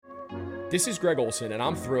This is Greg Olson, and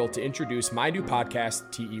I'm thrilled to introduce my new podcast,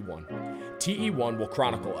 TE1. TE1 will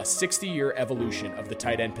chronicle a 60-year evolution of the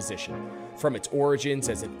tight end position, from its origins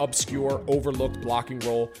as an obscure, overlooked blocking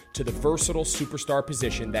role to the versatile superstar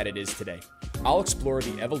position that it is today. I'll explore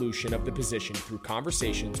the evolution of the position through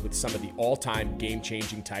conversations with some of the all-time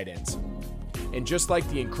game-changing tight ends. And just like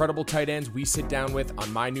the incredible tight ends we sit down with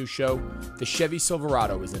on my new show, the Chevy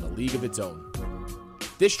Silverado is in a league of its own.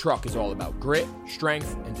 This truck is all about grit,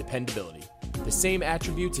 strength, and dependability, the same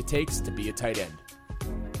attributes it takes to be a tight end.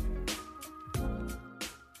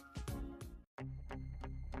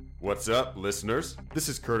 What's up, listeners? This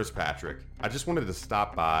is Curtis Patrick. I just wanted to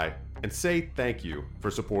stop by and say thank you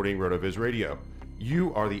for supporting RotoViz Radio.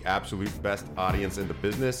 You are the absolute best audience in the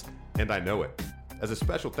business, and I know it. As a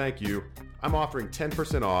special thank you, I'm offering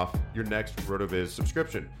 10% off your next RotoViz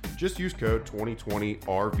subscription. Just use code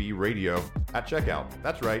 2020RVRadio at checkout.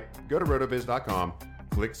 That's right. Go to rotoviz.com,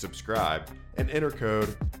 click subscribe, and enter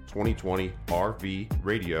code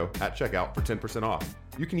 2020RVRadio at checkout for 10% off.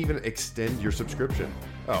 You can even extend your subscription.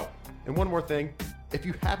 Oh, and one more thing. If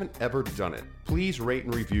you haven't ever done it, please rate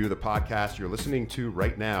and review the podcast you're listening to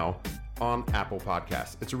right now on Apple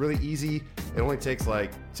Podcasts. It's really easy. It only takes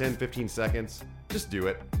like 10, 15 seconds. Just do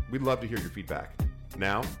it. We'd love to hear your feedback.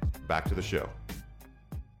 Now, back to the show.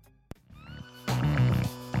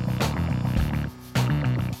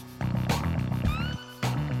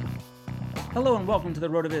 Hello and welcome to the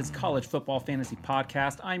RotoViz College Football Fantasy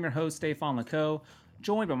Podcast. I'm your host, Stefan Leco,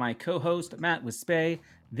 joined by my co-host, Matt Wispay.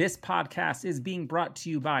 This podcast is being brought to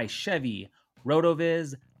you by Chevy,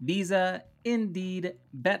 RotoViz, Visa, Indeed,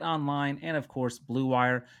 BetOnline, and of course, Blue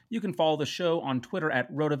Wire. You can follow the show on Twitter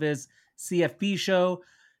at RotoViz CFB Show.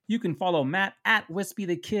 You can follow Matt at Wispy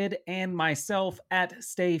the Kid and myself at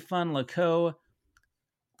Stefan Leco.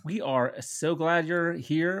 We are so glad you're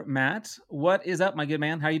here, Matt. What is up, my good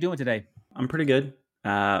man? How are you doing today? I'm pretty good.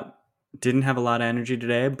 Didn't have a lot of energy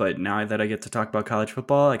today, but now that I get to talk about college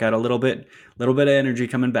football, I got a little bit of energy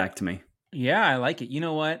coming back to me. Yeah, I like it. You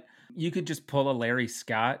know what? You could just pull a Larry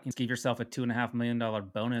Scott and give yourself a $2.5 million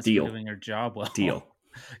bonus Deal. for doing your job well. Deal.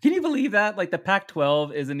 Can you believe that? Like the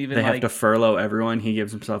Pac-12 isn't even They have to furlough everyone. He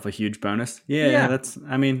gives himself a huge bonus. Yeah. It's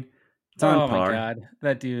on par. Oh my God.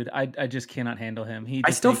 That dude, I just cannot handle him.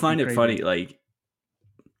 I still find it funny. Like,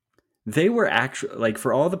 they were actually, like,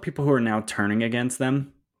 for all the people who are now turning against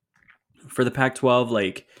them for the Pac-12,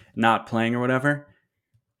 like, not playing or whatever,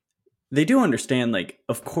 they do understand, like,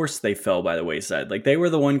 of course they fell by the wayside. Like, they were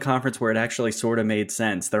the one conference where it actually sort of made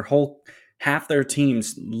sense. Half their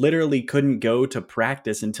teams literally couldn't go to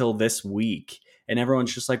practice until this week. And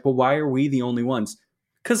everyone's just like, well, why are we the only ones?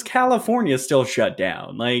 Because California is still shut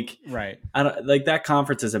down. Like, right. That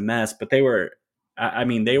conference is a mess, but they were at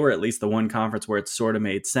least the one conference where it sort of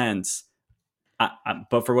made sense.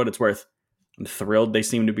 But for what it's worth, I'm thrilled they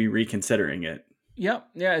seem to be reconsidering it. Yep.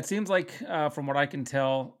 Yeah. It seems like, from what I can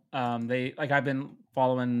tell, I've been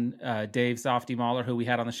following Dave Softy Mahler, who we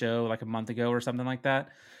had on the show like a month ago or something like that.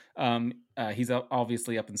 He's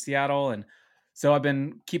obviously up in Seattle, and so I've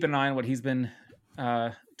been keeping an eye on what he's been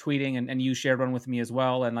tweeting, and you shared one with me as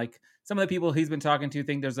well. And like some of the people he's been talking to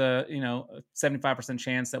think there's a 75%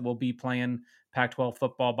 chance that we'll be playing Pac-12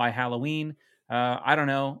 football by Halloween. I don't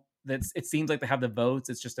know. It seems like they have the votes.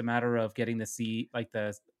 It's just a matter of getting the seat, like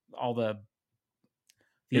the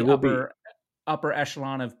upper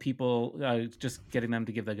echelon of people, just getting them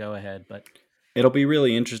to give the go ahead. But it'll be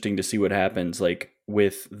really interesting to see what happens. Like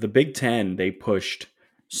with the Big Ten, they pushed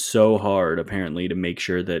so hard apparently to make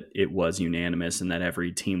sure that it was unanimous and that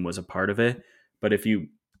every team was a part of it. But if you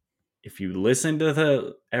listen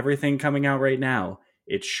to everything coming out right now,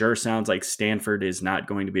 it sure sounds like Stanford is not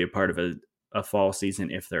going to be a part of a fall season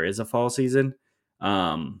if there is a fall season.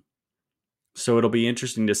 So it'll be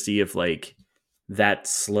interesting to see if like that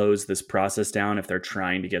slows this process down if they're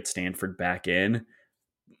trying to get Stanford back in.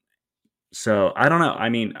 So I don't know. I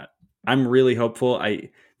mean, I'm really hopeful.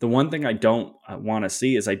 The one thing I don't want to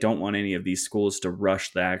see is I don't want any of these schools to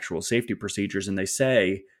rush the actual safety procedures. And they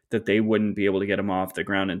say that they wouldn't be able to get them off the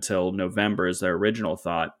ground until November is their original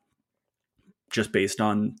thought, just based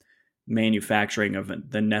on manufacturing of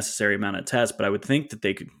the necessary amount of tests. But I would think that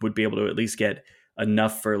they would be able to at least get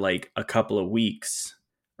enough for like a couple of weeks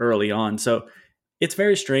early on. So it's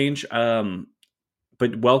very strange.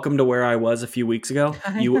 But welcome to where I was a few weeks ago.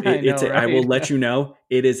 I will let you know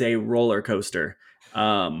it is a roller coaster.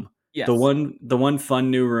 Yes. The one fun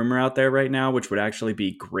new rumor out there right now, which would actually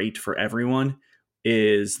be great for everyone,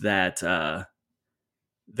 is that the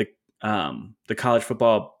college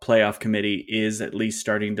football playoff committee is at least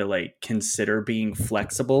starting to like consider being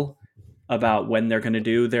flexible about when they're going to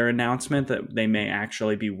do their announcement, that they may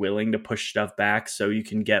actually be willing to push stuff back so you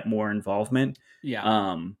can get more involvement.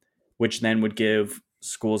 Yeah. Which then would give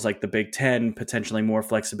schools like the Big Ten potentially more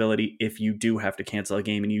flexibility if you do have to cancel a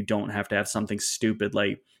game and you don't have to have something stupid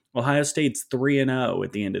like Ohio State's 3-0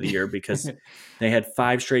 at the end of the year because they had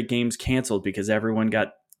 5 straight games canceled because everyone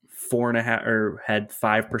got 4.5 or had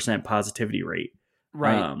 5% positivity rate.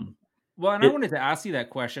 Right. Well, and I It, wanted to ask you that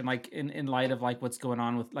question, like in light of like what's going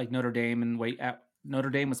on with like Notre Dame and Notre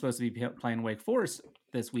Dame was supposed to be playing Wake Forest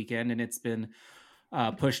this weekend, and it's been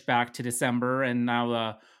pushed back to December. And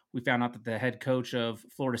now we found out that the head coach of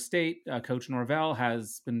Florida State, Coach Norvell,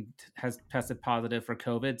 has tested positive for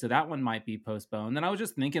COVID, so that one might be postponed. And I was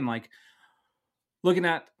just thinking, like, looking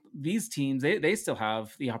at these teams, they still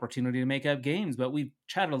have the opportunity to make up games, but we've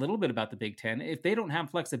chatted a little bit about the Big Ten. If they don't have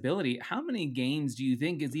flexibility, how many games do you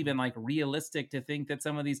think is even like realistic to think that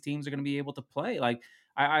some of these teams are going to be able to play? Like,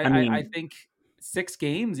 I I mean, think 6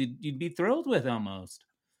 games you'd be thrilled with almost.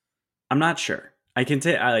 I'm not sure. I can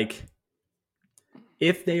say I like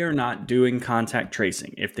if they are not doing contact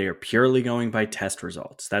tracing, if they are purely going by test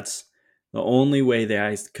results, that's the only way that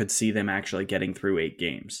I could see them actually getting through 8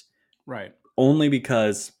 games. Right. Only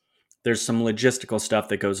because there's some logistical stuff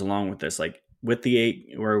that goes along with this. Like with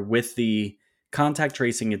the contact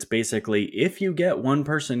tracing, it's basically if you get one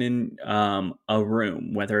person in a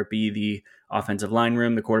room, whether it be the offensive line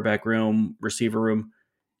room, the quarterback room, receiver room,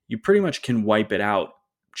 you pretty much can wipe it out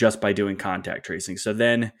just by doing contact tracing. So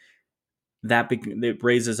then it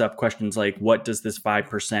raises up questions like, what does this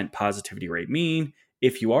 5% positivity rate mean?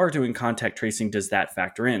 If you are doing contact tracing, does that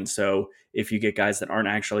factor in? So if you get guys that aren't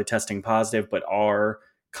actually testing positive but are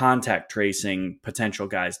contact tracing potential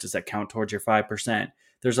guys, does that count towards your 5%?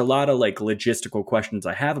 There's a lot of like logistical questions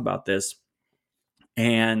I have about this.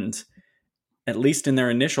 And at least in their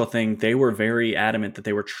initial thing, they were very adamant that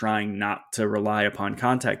they were trying not to rely upon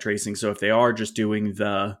contact tracing. So if they are just doing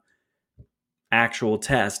the actual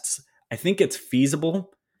tests, I think it's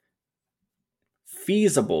feasible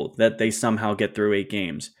that they somehow get through 8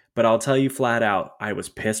 games. But I'll tell you flat out, I was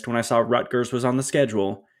pissed when I saw Rutgers was on the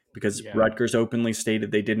schedule because Rutgers openly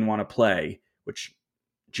stated they didn't want to play, which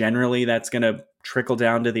generally that's going to trickle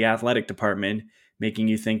down to the athletic department, making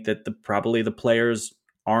you think that probably the players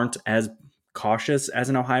aren't as cautious as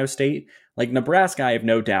in Ohio State. Like Nebraska, I have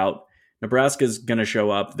no doubt. Nebraska's going to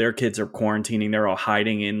show up. Their kids are quarantining. They're all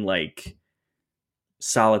hiding in like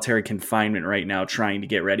solitary confinement right now, trying to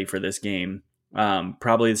get ready for this game.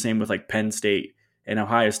 Probably the same with like Penn State and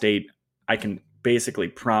Ohio State. I can basically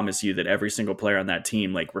promise you that every single player on that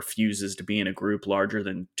team like refuses to be in a group larger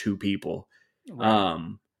than 2 people.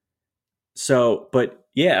 Right. But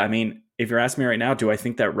yeah, I mean, if you're asking me right now, do I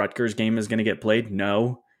think that Rutgers game is going to get played?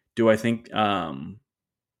 No. Do I think, I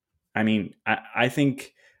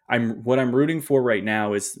think what I'm rooting for right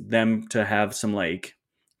now is them to have some like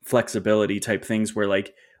flexibility type things where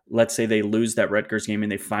like, let's say they lose that Rutgers game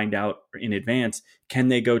and they find out in advance, can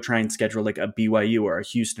they go try and schedule like a BYU or a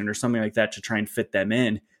Houston or something like that to try and fit them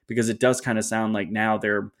in? Because it does kind of sound like now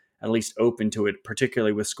they're at least open to it,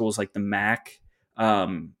 particularly with schools like the MAC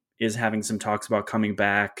is having some talks about coming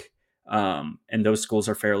back. And those schools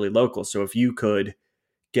are fairly local. So if you could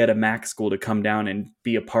get a MAC school to come down and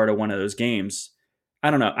be a part of one of those games,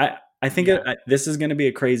 I don't know. I think this is going to be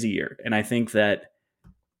a crazy year. And I think that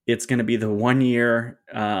it's going to be the one year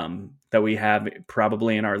that we have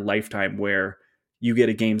probably in our lifetime where you get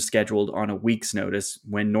a game scheduled on a week's notice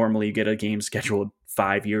when normally you get a game scheduled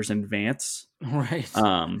 5 years in advance. Right.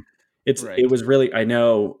 It was really,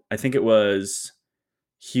 I think it was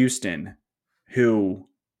Houston who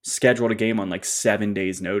scheduled a game on like 7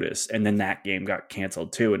 days notice. And then that game got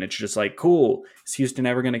canceled too. And it's just like, cool. Is Houston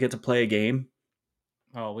ever going to get to play a game?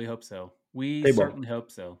 Oh, we hope so. We certainly hope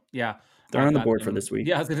so. Yeah. They're on the board for this week.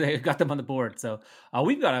 Yeah, I was gonna say, got them on the board. So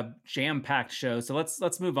we've got a jam-packed show. So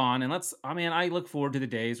let's move on, and I look forward to the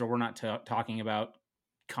days where we're not talking about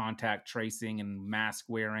contact tracing and mask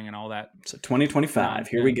wearing and all that. So 2025,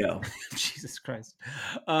 here we go. Jesus Christ.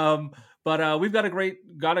 But we've got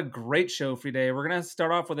a great show for you today. We're gonna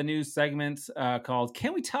start off with a new segment called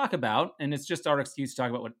 "Can We Talk About?" and it's just our excuse to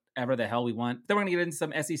talk about whatever the hell we want. Then we're gonna get into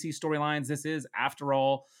some SEC storylines. This is, after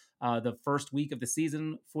all, the first week of the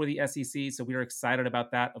season for the SEC, so we are excited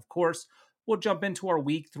about that. Of course, we'll jump into our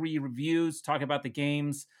Week 3 reviews, talk about the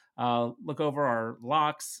games, look over our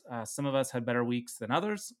locks. Some of us had better weeks than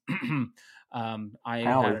others. I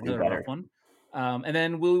had another rough one. And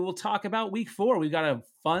then we will talk about Week 4. We've got a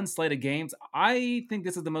fun slate of games. I think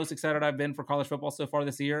this is the most excited I've been for college football so far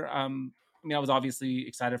this year. I was obviously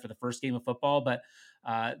excited for the first game of football, but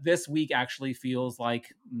this week actually feels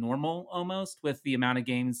like normal almost with the amount of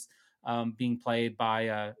games being played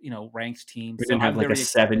by ranked teams. We So didn't have I'm like a very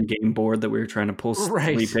excited. 7-game board that we were trying to pull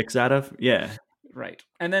Right. 3 picks out of. Yeah. Right.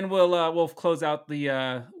 And then we'll close out the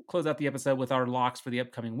episode with our locks for the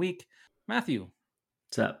upcoming week. Matthew,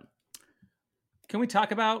 What's up? can we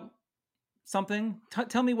talk about something?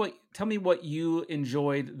 Tell me what you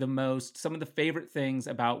enjoyed the most, some of the favorite things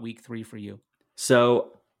about week 3 for you.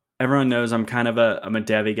 So everyone knows I'm kind of I'm a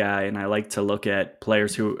Devy guy, and I like to look at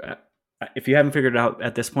players who, if you haven't figured it out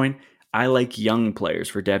at this point, I like young players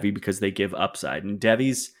for Devy because they give upside. And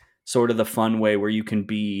Devy's sort of the fun way where you can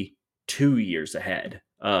be 2 years ahead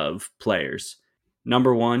of players.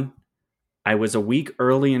 Number one, I was a week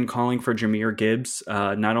early in calling for Jahmyr Gibbs.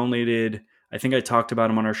 Not only did I think I talked about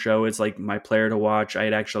him on our show as like my player to watch, I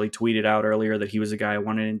had actually tweeted out earlier that he was a guy I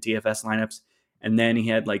wanted in DFS lineups. And then he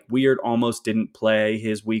had like weird, almost didn't play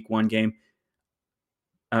his week 1 game,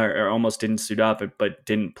 or almost didn't suit up, but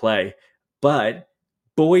didn't play. But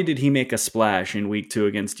boy, did he make a splash in week 2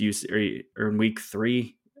 against UC, or in week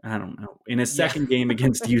 3. I don't know. In his second game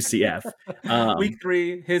against UCF. Week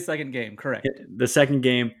 3, his second game, correct. The second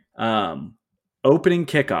game, opening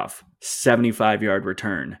kickoff, 75-yard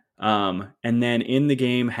return. And then in the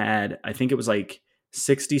game had, I think it was like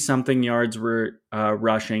 60-something yards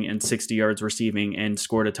rushing and 60 yards receiving, and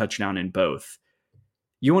scored a touchdown in both.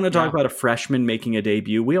 You want to talk about a freshman making a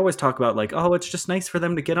debut? We always talk about like, oh, it's just nice for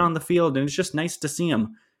them to get on the field, and it's just nice to see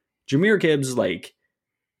him. Jahmyr Gibbs, like,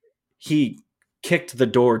 he kicked the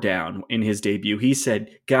door down in his debut. He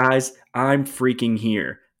said, guys, I'm freaking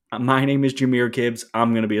here. My name is Jahmyr Gibbs.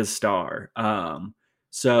 I'm going to be a star.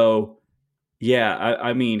 So yeah,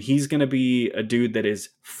 I mean, he's going to be a dude that is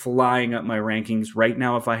flying up my rankings right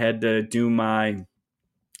now. If I had to do my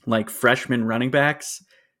like freshman running backs,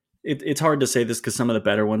 it's hard to say this because some of the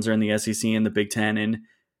better ones are in the SEC and the Big Ten,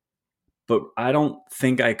 but I don't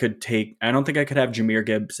think I could have Jahmyr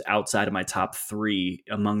Gibbs outside of my top 3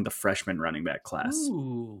 among the freshman running back class.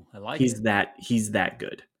 Ooh, I like he's it. He's that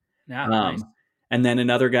good. Yeah, nice. And then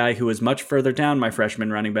another guy who is much further down my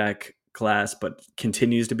freshman running back class, but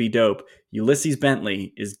continues to be dope, Ulysses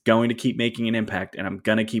Bentley, is going to keep making an impact, and I'm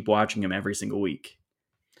going to keep watching him every single week.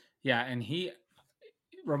 Yeah, and he,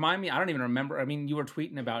 remind me, I don't even remember. I mean, you were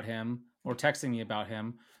tweeting about him or texting me about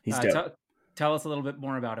him. He's dope. Tell us a little bit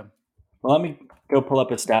more about him. Well, let me go pull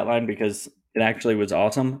up his stat line because it actually was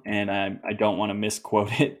awesome, and I don't want to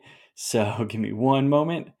misquote it. So give me one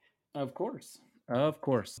moment. Of course.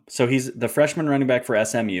 So he's the freshman running back for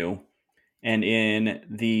SMU. And in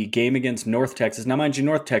the game against North Texas, now mind you,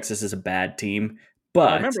 North Texas is a bad team, but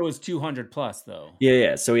I remember it was 200 plus though.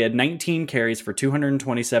 Yeah. So he had 19 carries for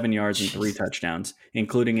 227 yards and 3 touchdowns,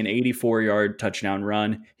 including an 84-yard touchdown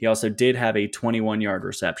run. He also did have a 21-yard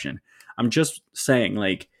reception. I'm just saying,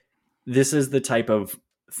 like, this is the type of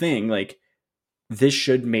thing, like, this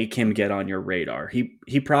should make him get on your radar.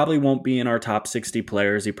 He probably won't be in our top 60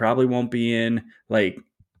 players. He probably won't be in, like,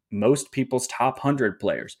 most people's top 100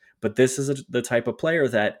 players. But this is the type of player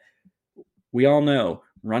that we all know.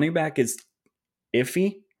 Running back is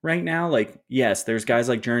iffy right now. Like, yes, there's guys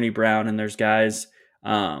like Journey Brown, and there's guys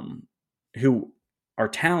who are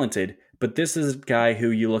talented. But this is a guy who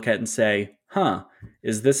you look at and say,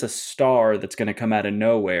 is this a star that's going to come out of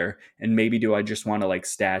nowhere? And maybe do I just want to, like,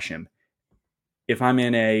 stash him? If I'm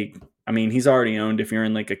in he's already owned if you're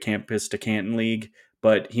in like a campus to Canton league,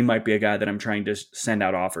 but he might be a guy that I'm trying to send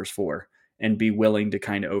out offers for and be willing to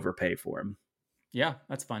kind of overpay for him. Yeah,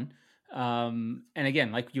 that's fun. And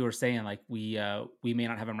again, like you were saying, like we may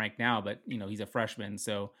not have him ranked now, but he's a freshman,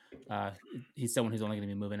 so he's someone who's only going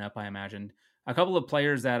to be moving up, I imagine. A couple of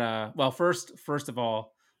players that first of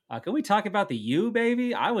all, can we talk about the U,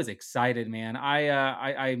 baby? I was excited, man.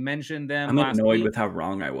 I mentioned them. I'm last annoyed week with how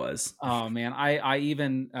wrong I was. Oh man, I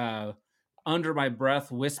even under my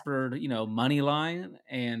breath whispered, money line,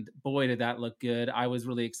 and boy, did that look good. I was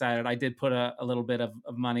really excited. I did put a little bit of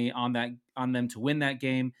money on them to win that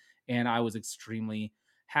game, and I was extremely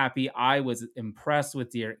happy. I was impressed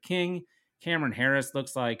with De'Aaron King. Cameron Harris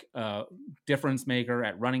looks like a difference maker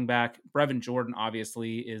at running back. Brevin Jordan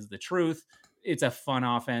obviously is the truth. It's a fun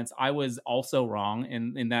offense. I was also wrong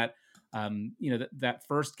in that, that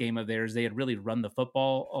first game of theirs, they had really run the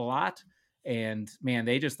football a lot. And man,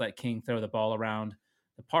 they just let King throw the ball around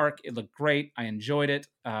the park. It looked great. I enjoyed it.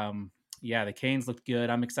 The Canes looked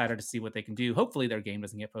good. I'm excited to see what they can do. Hopefully their game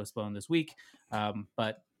doesn't get postponed this week.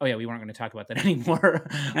 But we weren't going to talk about that anymore.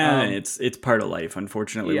 It's part of life.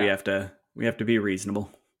 Unfortunately, we have to be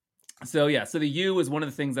reasonable. So the U was one of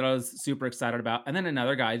the things that I was super excited about. And then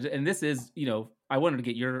another guy, and this is, I wanted to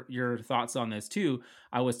get your thoughts on this too.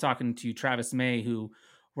 I was talking to Travis May, who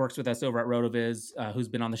works with us over at RotoViz, who's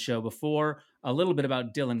been on the show before. a little bit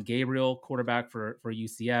about Dylan Gabriel, quarterback for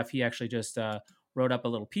UCF. He actually just wrote up a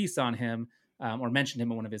little piece on him, or mentioned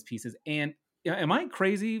him in one of his pieces. And am I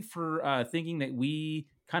crazy for thinking that we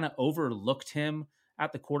kind of overlooked him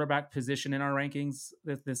at the quarterback position in our rankings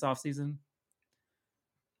this offseason?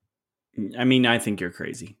 I mean, I think you're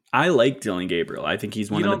crazy. I like Dylan Gabriel. I think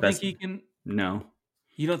he's one of the best. Think he can? No,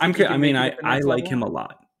 you don't think? I like him a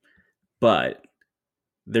lot, but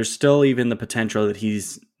there's still even the potential that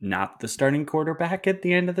he's not the starting quarterback at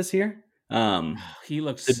the end of this year. He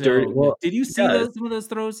looks so good. Did you see some of those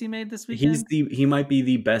throws he made this weekend? He might be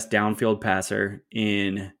the best downfield passer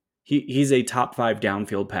in. He's a top 5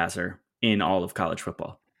 downfield passer in all of college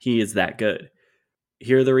football. He is that good.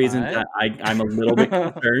 Here are the reasons that I'm a little bit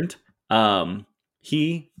concerned.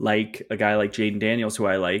 He, like a guy like Jaden Daniels, who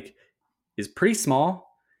I like, is pretty small.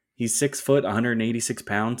 He's 6 foot, 186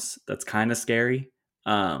 pounds. That's kind of scary.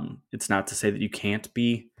 It's not to say that you can't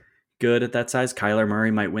be good at that size. Kyler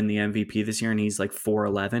Murray might win the MVP this year, and he's like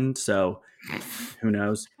 4'11", so who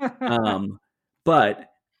knows? But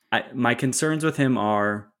my concerns with him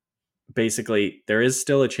are basically there is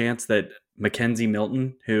still a chance that Mackenzie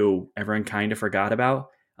Milton, who everyone kind of forgot about,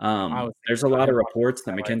 there's a lot of reports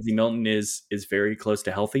that Mackenzie Milton is very close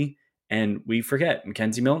to healthy, and we forget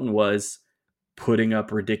Mackenzie Milton was putting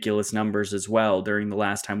up ridiculous numbers as well during the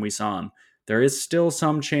last time we saw him. There is still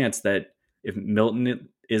some chance that if Milton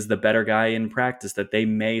is the better guy in practice, that they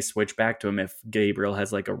may switch back to him if Gabriel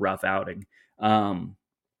has like a rough outing.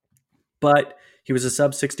 But he was a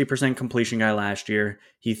sub 60% completion guy last year.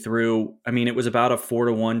 He threw, it was about a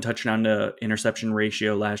 4-to-1 touchdown to interception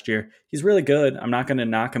ratio last year. He's really good. I'm not going to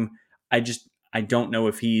knock him. I don't know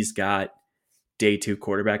if he's got day 2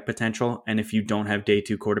 quarterback potential. And if you don't have day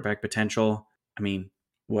 2 quarterback potential,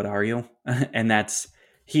 what are you? And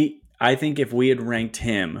I think if we had ranked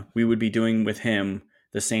him, we would be doing with him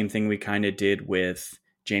the same thing we kind of did with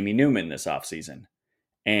Jamie Newman this offseason.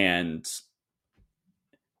 And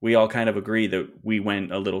we all kind of agree that we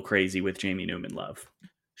went a little crazy with Jamie Newman love.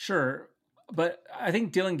 Sure. But I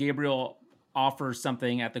think Dylan Gabriel offers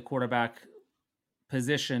something at the quarterback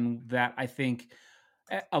position that I think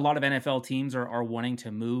a lot of NFL teams are wanting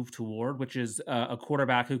to move toward, which is a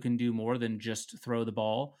quarterback who can do more than just throw the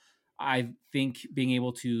ball. I think being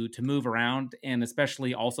able to move around, and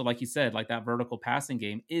especially also, like you said, like that vertical passing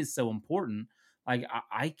game is so important. Like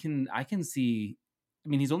I can see,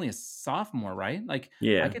 he's only a sophomore, right? Like,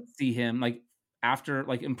 yeah, I could see him like after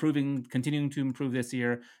like continuing to improve this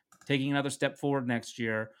year, taking another step forward next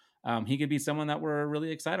year. He could be someone that we're really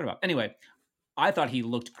excited about. Anyway, I thought he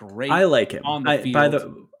looked great. I like him on the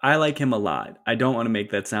field. I like him a lot. I don't want to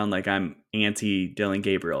make that sound like I'm anti Dylan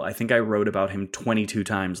Gabriel. I think I wrote about him 22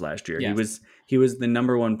 times last year. Yes. He was the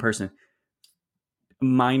number one person.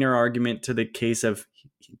 Minor argument to the case of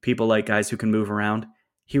people like guys who can move around.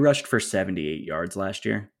 He rushed for 78 yards last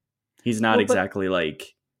year. He's not exactly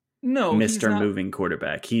like Mr. Moving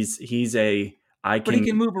quarterback. But he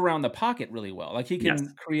can move around the pocket really well. Like he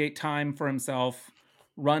can create time for himself,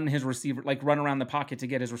 run around the pocket to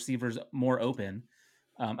get his receivers more open.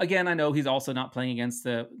 Again, I know he's also not playing against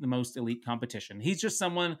the most elite competition. He's just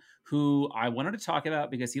someone who I wanted to talk about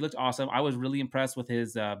because he looked awesome. I was really impressed with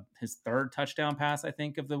his 3rd touchdown pass, I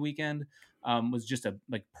think, of the weekend. Was just a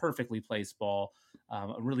perfectly placed ball.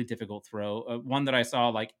 A really difficult throw. One that I saw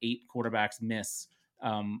like 8 quarterbacks miss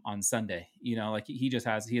on Sunday. He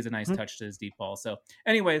has a nice touch to his deep ball. So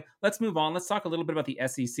anyway, let's move on. Let's talk a little bit about the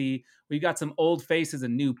SEC. We've got some old faces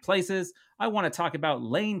and new places. I want to talk about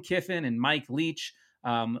Lane Kiffin and Mike Leach,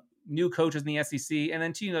 new coaches in the SEC. And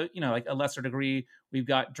then to, like a lesser degree, we've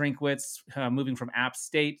got Drinkwitz moving from App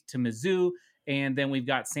State to Mizzou. And then we've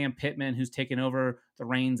got Sam Pittman, who's taken over the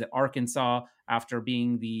reins at Arkansas after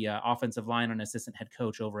being the offensive line and assistant head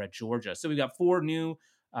coach over at Georgia. So we've got 4 new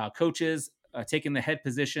coaches taking the head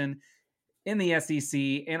position in the SEC.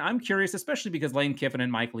 And I'm curious, especially because Lane Kiffin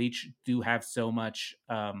and Mike Leach do have so much,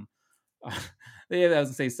 I was going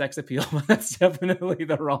to say sex appeal, but that's definitely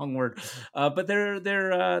the wrong word. But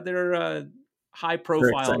they're high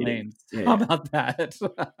profile names. Yeah. How about that?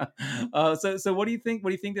 So what do you think?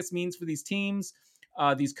 What do you think this means for these teams,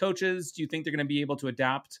 these coaches? Do you think they're going to be able to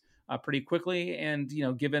adapt pretty quickly? And,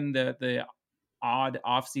 given the odd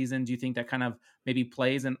off season, do you think that kind of maybe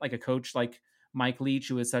plays in like a coach like Mike Leach,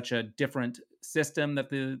 who is such a different system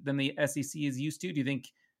than the SEC is used to? Do you think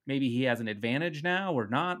maybe he has an advantage now or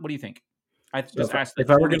not? What do you think? If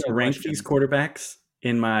I were going to rank these quarterbacks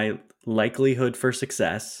in my likelihood for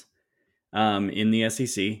success in the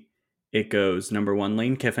SEC, it goes number 1,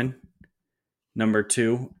 Lane Kiffin, number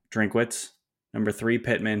 2, Drinkwitz, number 3,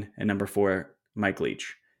 Pittman, and number 4, Mike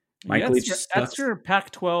Leach. Mike Leach That's sucks. your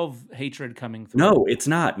Pac-12 hatred coming through. No, it's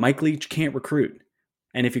not. Mike Leach can't recruit.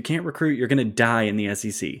 And if you can't recruit, you're going to die in the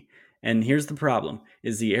SEC. And here's the problem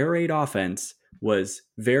is the air raid offense was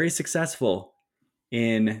very successful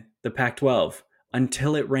in the Pac-12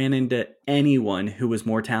 until it ran into anyone who was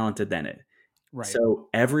more talented than it. Right. So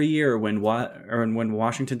every year when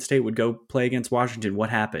Washington State would go play against Washington, what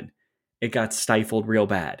happened? It got stifled real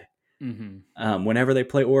bad. Mm-hmm. Whenever they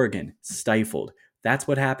play Oregon, stifled. That's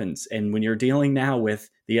what happens. And when you're dealing now with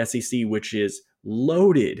the SEC, which is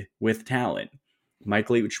loaded with talent, Mike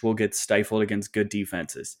Leach will get stifled against good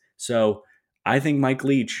defenses. So I think Mike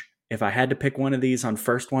Leach, if I had to pick one of these on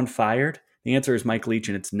first one fired, the answer is Mike Leach,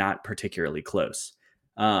 and it's not particularly close.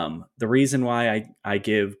 The reason why I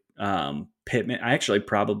give Pittman, I actually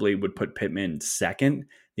probably would put Pittman second.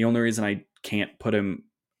 The only reason I can't put him,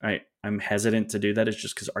 I'm hesitant to do that is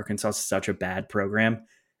just because Arkansas is such a bad program.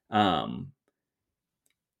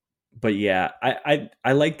 But yeah,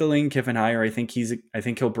 I like the Lane Kiffin hire. I think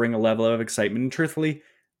he'll bring a level of excitement. And truthfully,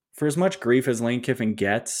 for as much grief as Lane Kiffin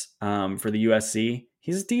gets for the USC,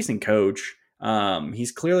 he's a decent coach.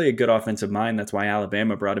 He's clearly a good offensive mind. That's why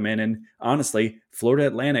Alabama brought him in. And honestly, Florida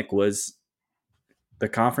Atlantic was the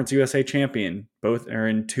Conference USA champion both are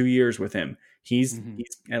in 2 years with him. He's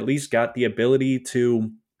at least got the ability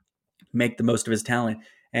to make the most of his talent.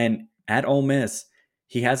 And at Ole Miss,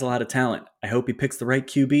 he has a lot of talent. I hope he picks the right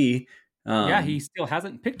QB. He still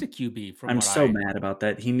hasn't picked a QB. I'm so mad about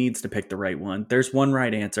that. He needs to pick the right one. There's one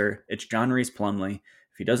right answer. It's John Reese Plumlee.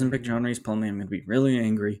 If he doesn't pick John Reese Plumlee, I'm going to be really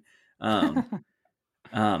angry. But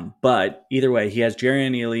either way, he has Jerry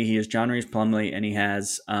Neely, he has John Reese Plumlee, and he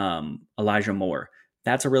has Elijah Moore.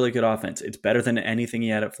 That's a really good offense. It's better than anything he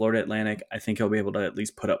had at Florida Atlantic. I think he'll be able to at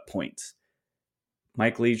least put up points.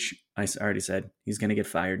 Mike Leach, I already said, he's going to get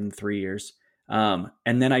fired in 3 years. And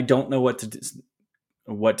then I don't know what to do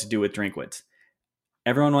with Drinkwitz.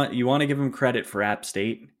 You want to give him credit for App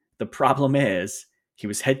State. The problem is he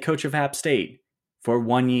was head coach of App State for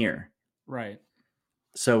 1 year. Right.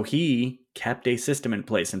 So he kept a system in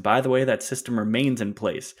place. And by the way, that system remains in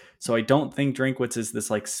place. So I don't think Drinkwitz is this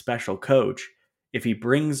like special coach. If he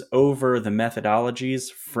brings over the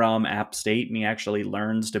methodologies from App State and he actually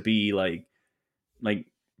learns to be like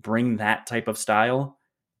bring that type of style,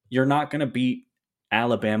 you're not going to beat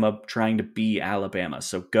Alabama trying to be Alabama.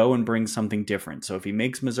 So go and bring something different. So if he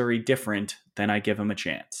makes Missouri different, then I give him a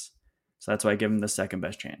chance. So that's why I give him the second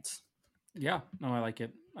best chance. Yeah, no, I like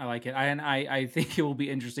it. I think it will be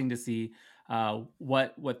interesting to see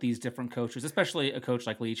what these different coaches, especially a coach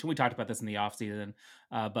like Leach, and we talked about this in the offseason,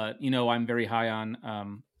 but I'm very high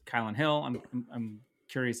on Kylan Hill. I'm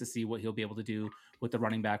curious to see what he'll be able to do with the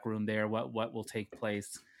running back room there, what will take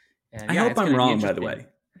place. And I hope I'm wrong, by the way.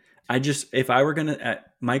 If I were going to,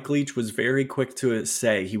 Mike Leach was very quick to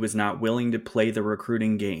say he was not willing to play the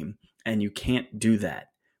recruiting game. And you can't do that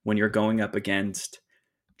when you're going up against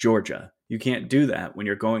Georgia. You can't do that when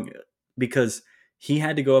you're going, because he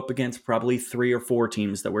had to go up against probably 3 or 4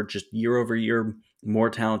 teams that were just year over year more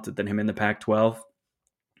talented than him in the Pac-12.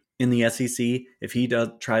 In the SEC, if he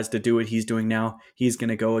tries to do what he's doing now, he's going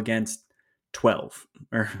to go against 12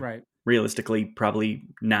 or realistically probably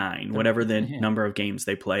 9, whatever the number of games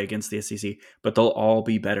they play against the SEC, but they'll all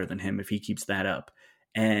be better than him if he keeps that up.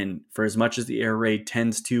 And for as much as the air raid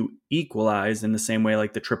tends to equalize in the same way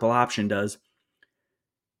like the triple option does,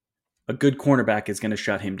 a good cornerback is going to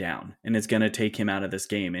shut him down and it's going to take him out of this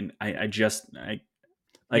game. And I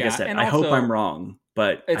said, I hope I'm wrong,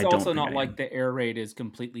 but it's I don't also think not I like am. the air raid is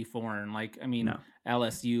completely foreign. No.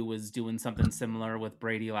 LSU was doing something similar with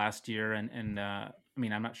Brady last year. And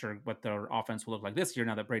I'm not sure what their offense will look like this year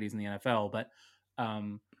now that Brady's in the NFL, but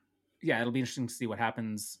it'll be interesting to see what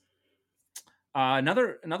happens.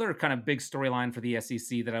 Another kind of big storyline for the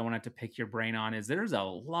SEC that I wanted to pick your brain on is there's a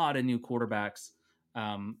lot of new quarterbacks.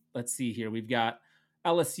 Let's see here. We've got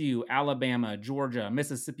LSU, Alabama, Georgia,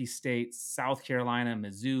 Mississippi State, South Carolina,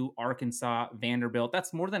 Mizzou, Arkansas, Vanderbilt.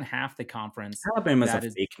 That's more than half the conference. Alabama's a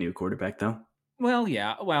fake new quarterback, though. Well,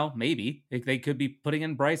 yeah. Well, maybe they could be putting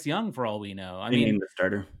in Bryce Young for all we know. I mean, the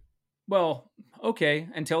starter. Well, okay,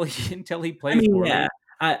 until he plays for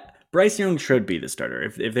it. Bryce Young should be the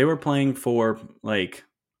starter. If they were playing for like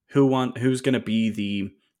who's going to be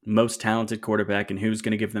the most talented quarterback and who's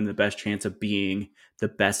going to give them the best chance of being the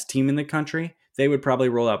best team in the country, they would probably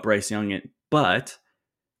roll out Bryce Young. But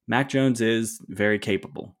Mac Jones is very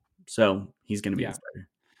capable, so he's going to be the starter.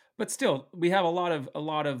 But still, we have a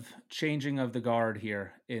lot of changing of the guard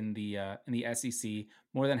here in the SEC.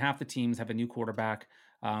 More than half the teams have a new quarterback.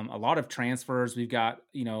 A lot of transfers. We've got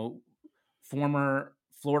former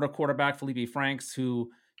Florida quarterback Felipe Franks,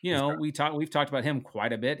 who we've talked about him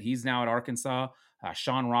quite a bit. He's now at Arkansas.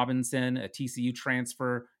 Sean Robinson, a TCU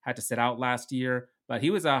transfer, had to sit out last year, but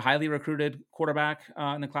he was a highly recruited quarterback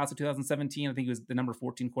in the class of 2017. I think he was the number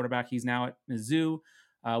 14 quarterback. He's now at Mizzou.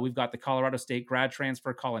 We've got the Colorado State grad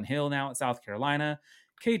transfer, Colin Hill, now at South Carolina.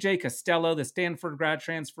 KJ Costello, the Stanford grad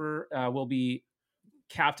transfer, will be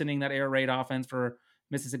captaining that air raid offense for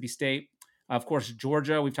Mississippi State. Of course,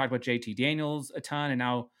 Georgia. We've talked about JT Daniels a ton, and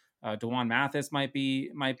now DeJuan Mathis might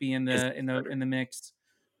be in the mix,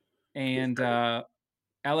 and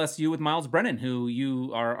LSU with Miles Brennan, who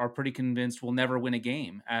you are pretty convinced will never win a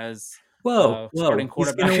game as starting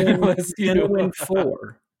quarterback. He's gonna win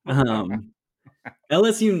 4.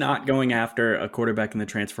 LSU not going after a quarterback in the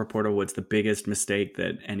transfer portal was the biggest mistake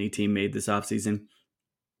that any team made this offseason.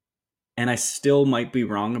 And I still might be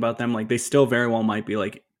wrong about them. Like, they still very well might be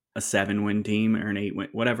like a 7-win team or an 8-win,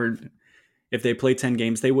 whatever. If they play 10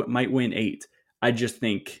 games, they might win 8. I just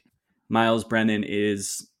think Miles Brennan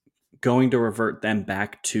is going to revert them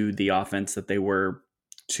back to the offense that they were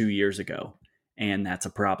 2 years ago. And that's a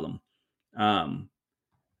problem.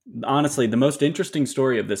 Honestly, the most interesting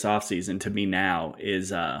story of this offseason to me now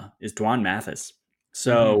is DeJuan Mathis.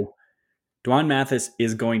 So DeJuan Mathis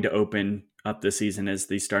is going to open up this season as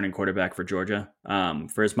the starting quarterback for Georgia.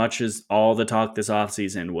 For as much as all the talk this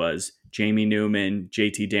offseason was Jamie Newman,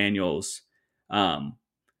 JT Daniels,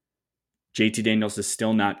 JT Daniels is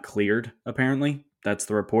still not cleared, apparently. That's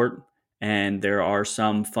the report. And there are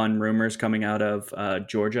some fun rumors coming out of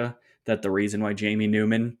Georgia that the reason why Jamie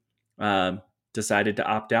Newman decided to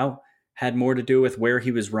opt out had more to do with where he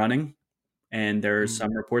was running. And there are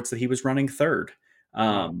some reports that he was running third.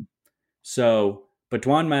 But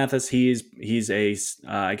DeJuan Mathis, he's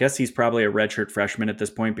I guess he's probably a redshirt freshman at this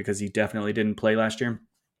point because he definitely didn't play last year.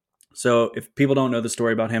 So if people don't know the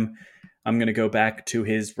story about him, I'm going to go back to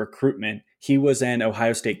his recruitment. He was an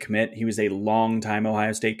Ohio State commit. He was a long-time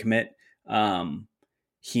Ohio State commit.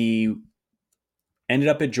 He ended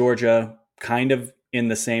up at Georgia kind of in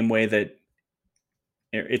the same way that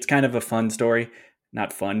it's kind of a fun story.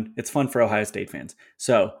 Not fun. It's fun for Ohio State fans.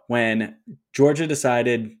 So when Georgia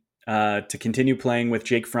decided to continue playing with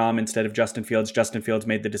Jake Fromm instead of Justin Fields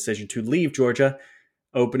made the decision to leave Georgia,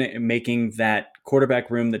 open it and making that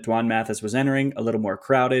quarterback room that DeJuan Mathis was entering a little more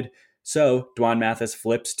crowded. So DeJuan Mathis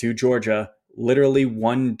flips to Georgia literally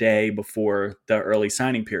one day before the early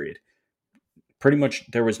signing period. Pretty much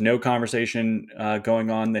there was no conversation going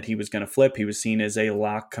on that he was going to flip. He was seen as a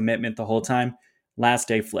lock commitment the whole time. Last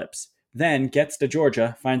day flips. Then gets to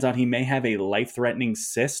Georgia, finds out he may have a life-threatening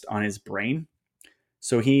cyst on his brain.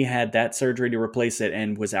 So he had that surgery to replace it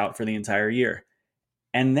and was out for the entire year.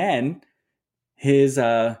 And then his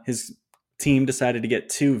team decided to get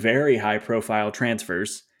 2 very high-profile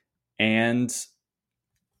transfers, and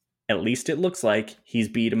at least it looks like he's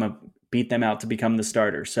beat them out to become the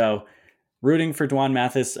starter. So rooting for DeJuan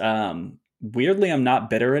Mathis. Weirdly, I'm not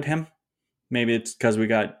bitter at him. Maybe it's because we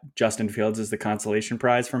got Justin Fields as the consolation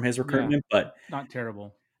prize from his recruitment, but not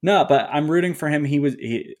terrible. No, but I'm rooting for him.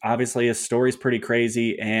 He obviously, his story's pretty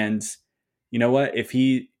crazy, and you know what? If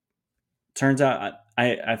he turns out,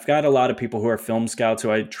 I've got a lot of people who are film scouts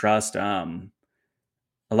who I trust. A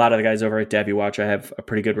lot of the guys over at Devy Watch I have a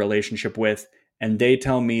pretty good relationship with, and they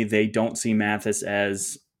tell me they don't see Mathis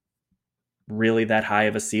as really that high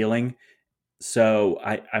of a ceiling. So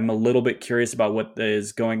I'm a little bit curious about what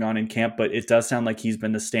is going on in camp, but it does sound like he's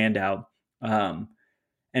been the standout.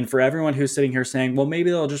 And for everyone who's sitting here saying, well,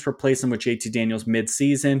 maybe they'll just replace him with JT Daniels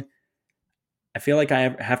mid-season, I feel like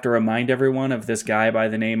I have to remind everyone of this guy by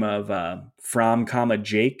the name of Fromm,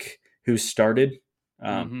 Jake, who started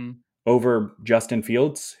over Justin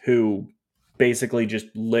Fields, who basically just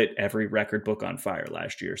lit every record book on fire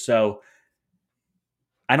last year. So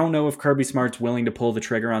I don't know if Kirby Smart's willing to pull the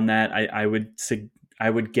trigger on that. I would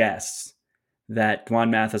guess that DeJuan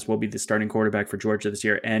Mathis will be the starting quarterback for Georgia this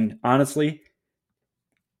year. And honestly,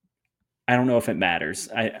 I don't know if it matters.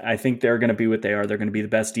 I think they're going to be what they are. They're going to be the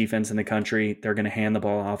best defense in the country. They're going to hand the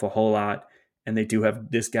ball off a whole lot. And they do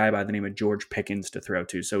have this guy by the name of George Pickens to throw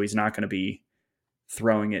to. So he's not going to be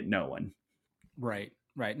throwing at no one. Right.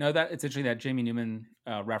 No, that it's interesting that Jamie Newman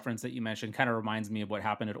reference that you mentioned kind of reminds me of what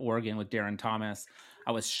happened at Oregon with Darren Thomas.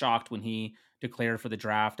 I was shocked when he declared for the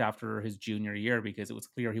draft after his junior year because it was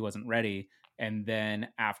clear he wasn't ready. And then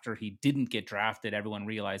after he didn't get drafted, everyone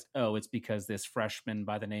realized, oh, it's because this freshman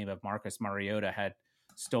by the name of Marcus Mariota had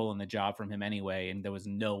stolen the job from him anyway. And there was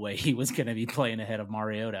no way he was going to be playing ahead of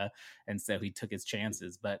Mariota. And so he took his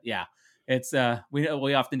chances. But yeah, it's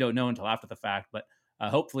we often don't know until after the fact. But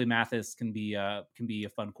hopefully Mathis can be a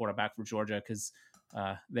fun quarterback for Georgia because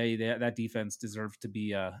that defense deserves to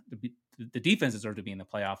be the defense deserve to be in the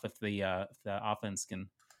playoff if the offense can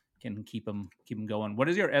keep them going. What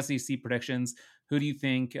is your SEC predictions? Who do you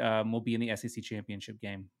think will be in the SEC championship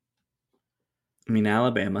game? I mean,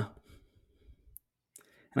 Alabama.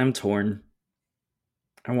 And I'm torn.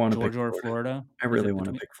 I want to pick Georgia or Florida. I really want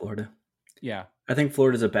to pick Florida. Yeah. I think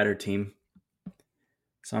Florida's a better team.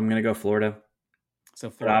 So I'm going to go Florida. So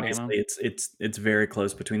Florida, Florida. obviously it's very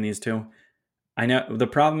close between these two. I know the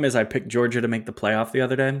problem is I picked Georgia to make the playoff the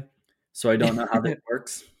other day, so I don't know how that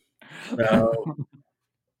works. So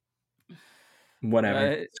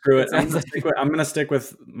whatever. Screw it. I'm going to stick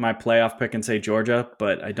with my playoff pick and say Georgia,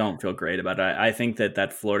 but I don't feel great about it. I think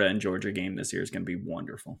that Florida and Georgia game this year is going to be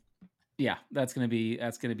wonderful. Yeah, that's gonna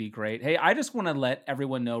be great. Hey, I just want to let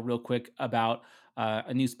everyone know real quick about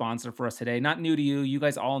a new sponsor for us today. Not new to you. You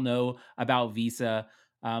guys all know about Visa,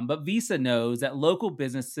 but Visa knows that local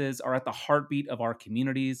businesses are at the heartbeat of our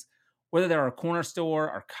communities. Whether they're our corner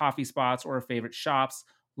store, our coffee spots, or our favorite shops,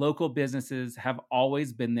 local businesses have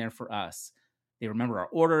always been there for us. They remember our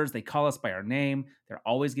orders. They call us by our name. They're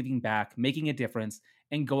always giving back, making a difference,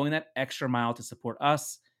 and going that extra mile to support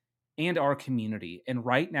us and our community. And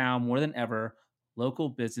right now, more than ever, local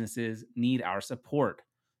businesses need our support.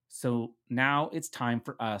 So now it's time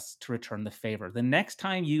for us to return the favor. The next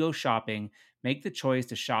time you go shopping, make the choice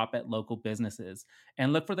to shop at local businesses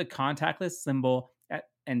and look for the contactless symbol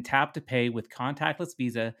and tap to pay with contactless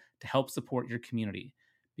Visa to help support your community.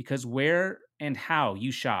 Because where and how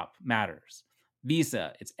you shop matters.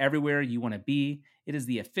 Visa, it's everywhere you want to be. It is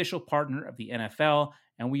the official partner of the NFL,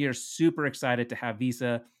 and we are super excited to have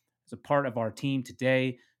Visa as a part of our team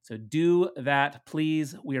today. So do that,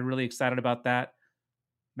 please. We are really excited about that.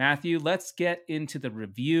 Matthew, let's get into the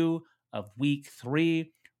review of week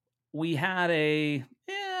 3. We had a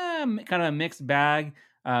kind of a mixed bag.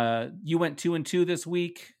 You went 2-2 this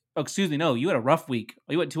week. Oh, excuse me. No, you had a rough week.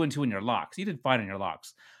 You went 2-2 in your locks. You did fine in your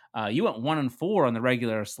locks. You went 1-4 on the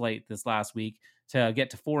regular slate this last week to get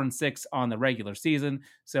to 4-6 on the regular season.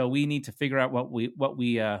 So we need to figure out what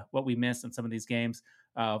we missed in some of these games.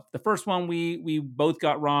 The first one we both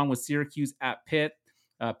got wrong was Syracuse at Pitt.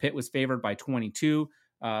 Pitt was favored by 22.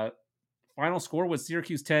 Final score was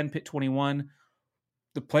Syracuse 10, Pitt 21.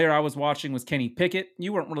 The player I was watching was Kenny Pickett.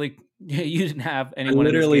 You weren't really, you didn't have anyone. I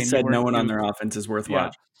literally in this game. said no one on their offense is worth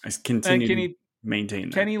watching. I continue to maintain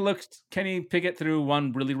that. Kenny Pickett threw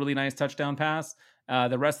one really, really nice touchdown pass.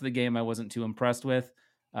 The rest of the game I wasn't too impressed with.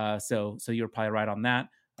 So you're probably right on that.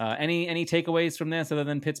 Any takeaways from this other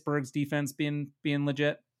than Pittsburgh's defense being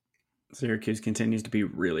legit? Syracuse continues to be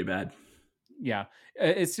really bad. Yeah.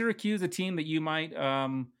 Is Syracuse a team that you might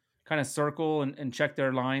kind of circle and check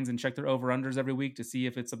their lines and check their over-unders every week to see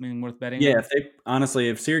if it's something worth betting on?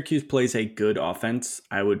 If Syracuse plays a good offense,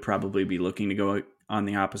 I would probably be looking to go on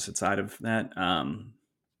the opposite side of that.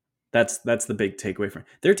 That's the big takeaway from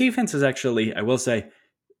their defense is actually, I will say,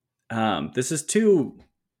 this is 2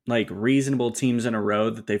 reasonable teams in a row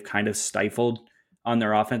that they've kind of stifled on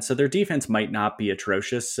their offense. So their defense might not be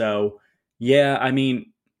atrocious. So yeah, I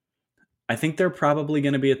mean, I think they're probably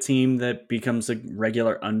going to be a team that becomes a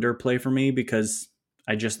regular underplay for me because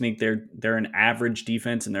I just think they're an average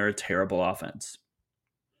defense and they're a terrible offense.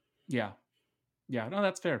 Yeah. No,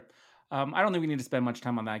 that's fair. I don't think we need to spend much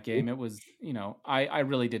time on that game. It was, I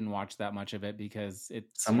really didn't watch that much of it because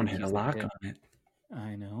someone hit a lock on it.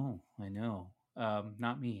 I know.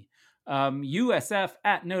 Not me. USF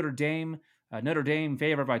at Notre Dame. Notre Dame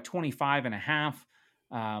favored by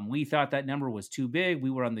 25.5. We thought that number was too big. We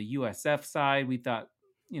were on the USF side. We thought,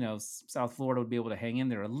 South Florida would be able to hang in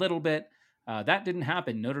there a little bit. That didn't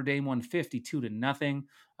happen. Notre Dame won 52-0.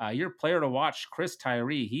 Your player to watch, Chris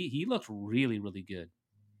Tyree, he looked really, really good.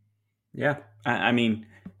 Yeah.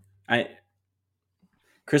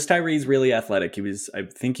 Chris Tyree's really athletic. I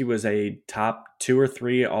think he was a top 2 or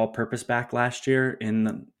 3 all-purpose back last year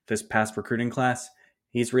in this past recruiting class.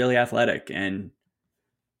 He's really athletic, and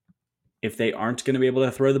if they aren't going to be able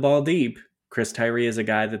to throw the ball deep, Chris Tyree is a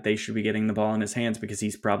guy that they should be getting the ball in his hands because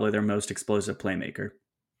he's probably their most explosive playmaker.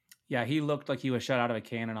 Yeah, he looked like he was shot out of a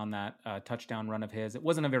cannon on that touchdown run of his. It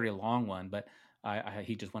wasn't a very long one, but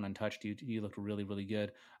he just went untouched. He looked really, really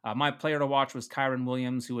good. My player to watch was Kyron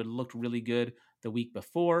Williams, who had looked really good the week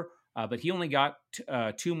before, but he only got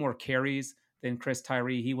 2 more carries than Chris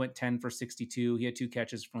Tyree. He went 10 for 62. He had 2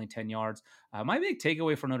 catches for only 10 yards. My big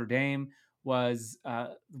takeaway for Notre Dame was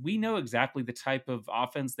we know exactly the type of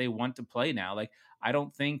offense they want to play now. I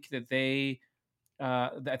don't think that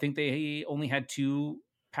I think they only had 2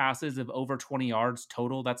 passes of over 20 yards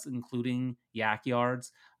total. That's including yak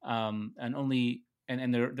yards. And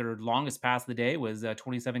their longest pass of the day was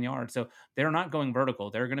 27 yards. So they're not going vertical.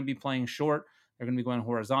 They're going to be playing short. They're going to be going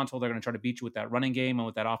horizontal. They're going to try to beat you with that running game and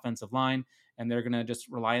with that offensive line, and they're going to just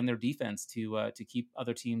rely on their defense to keep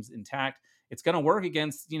other teams intact. It's going to work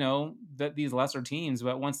against these lesser teams,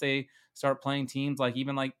 but once they start playing teams like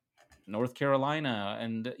even like North Carolina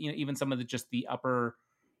and even some of the upper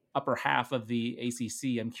half of the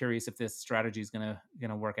ACC, I'm curious if this strategy is gonna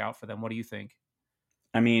work out for them. What do you think?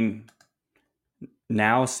 I mean,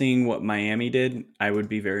 now seeing what Miami did, I would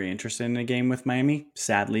be very interested in a game with Miami.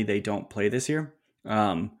 Sadly, they don't play this year.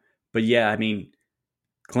 But yeah, I mean,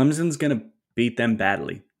 Clemson's going to beat them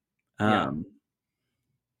badly. I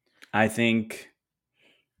think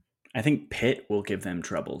Pitt will give them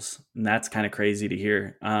troubles. And that's kind of crazy to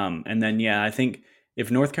hear. And then, yeah, I think if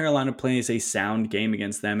North Carolina plays a sound game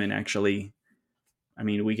against them and actually, I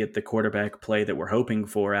mean, we get the quarterback play that we're hoping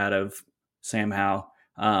for out of Sam Howell,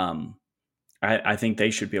 I think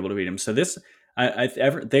they should be able to beat them. So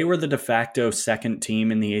they were the de facto second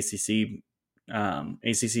team in the ACC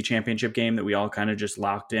championship game that we all kind of just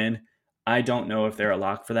locked in. I don't know if they're a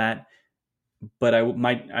lock for that, but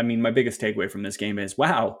my biggest takeaway from this game is,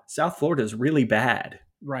 wow, South Florida is really bad.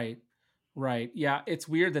 Right. Yeah, it's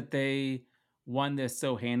weird that they won this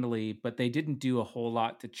so handily, but they didn't do a whole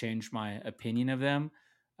lot to change my opinion of them.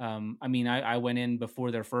 I went in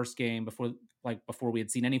before their first game, before we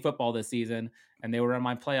had seen any football this season, and they were in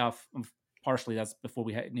my playoff. Partially, that's before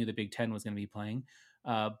we knew the Big Ten was going to be playing.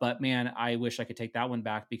 But man, I wish I could take that one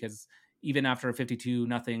back, because even after a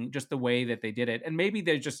 52-0, just the way that they did it, and maybe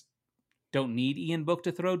they just don't need Ian Book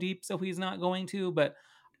to throw deep, so he's not going to. But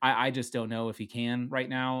I just don't know if he can right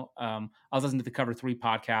now. I was listening to the Cover 3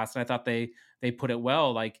 podcast, and I thought they put it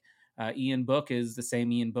well. Like, Ian Book is the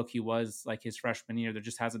same Ian Book he was like his freshman year. There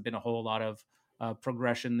just hasn't been a whole lot of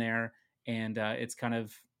progression there, and it's kind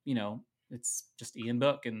of it's just Ian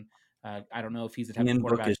Book, and I don't know if he's the type Ian of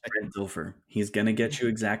quarterback. Book is Trent Dilfer. He's gonna get you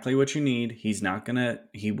exactly what you need.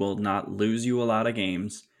 He will not lose you a lot of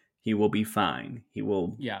games. He will be fine. He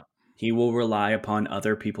will rely upon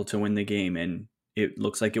other people to win the game, and it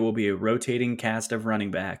looks like it will be a rotating cast of running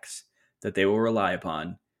backs that they will rely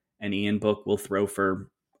upon, and Ian Book will throw for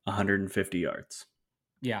 150 yards.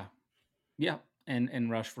 Yeah.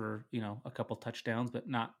 And rush for, a couple touchdowns, but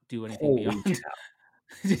not do anything beyond.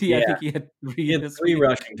 I think he had three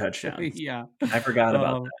rushing touchdowns. Yeah. I forgot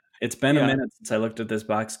about that. It's been a minute since I looked at this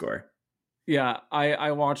box score. Yeah,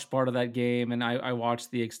 I watched part of that game, and I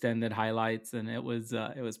watched the extended highlights, and it was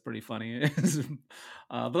pretty funny.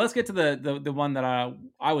 But let's get to the one that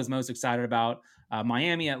I was most excited about.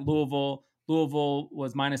 Miami at Louisville. Louisville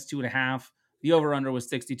was -2.5. The over-under was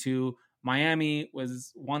 62. Miami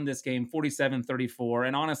won this game 47-34,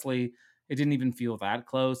 and honestly, it didn't even feel that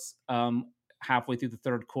close. Halfway through the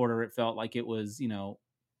third quarter, it felt like it was,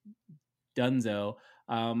 donezo.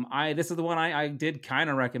 This is the one I did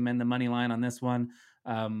kind of recommend the money line on this one,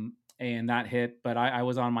 and that hit, but I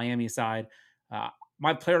was on Miami's side.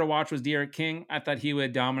 My player to watch was De'Aaron King. I thought he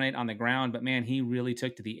would dominate on the ground, but man, he really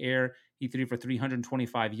took to the air. He threw for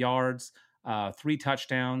 325 yards, 3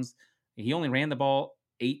 touchdowns. He only ran the ball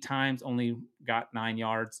 8 times, only got 9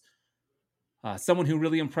 yards. Someone who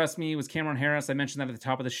really impressed me was Cameron Harris. I mentioned that at the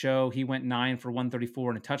top of the show. He went 9 for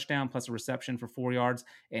 134 and a touchdown, plus a reception for 4 yards,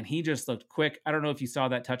 and he just looked quick. I don't know if you saw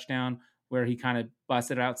that touchdown where he kind of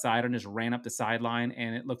busted outside and just ran up the sideline,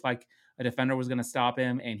 and it looked like a defender was going to stop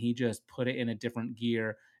him, and he just put it in a different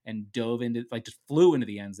gear and dove into, just flew into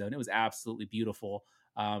the end zone. It was absolutely beautiful.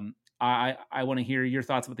 I want to hear your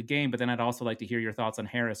thoughts about the game, but then I'd also like to hear your thoughts on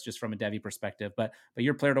Harris just from a Devy perspective. But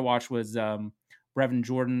your player to watch was Brevin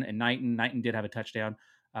Jordan and Knighton. Knighton did have a touchdown.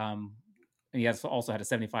 And he also had a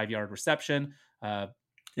 75-yard reception.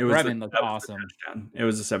 Brevin looked awesome. It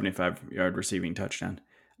was a 75-yard receiving touchdown.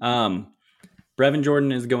 Brevin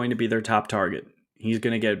Jordan is going to be their top target. He's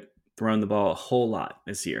going to get thrown the ball a whole lot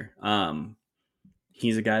this year.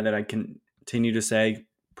 He's a guy that I continue to say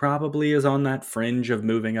probably is on that fringe of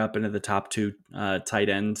moving up into the top 2 tight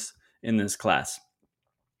ends in this class.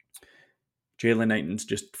 Jalen Knighton's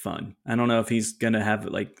just fun. I don't know if he's going to have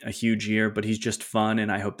a huge year, but he's just fun,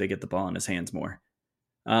 and I hope they get the ball in his hands more.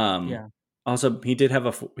 Also, he did have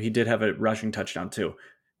a rushing touchdown too.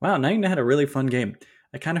 Wow, Knighton had a really fun game.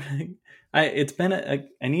 I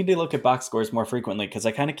need to look at box scores more frequently because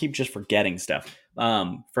I kind of keep just forgetting stuff.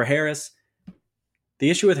 For Harris, the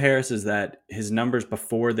issue with Harris is that his numbers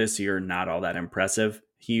before this year are not all that impressive.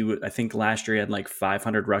 I think last year he had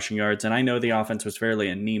 500 rushing yards, and I know the offense was fairly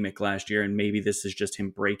anemic last year, and maybe this is just him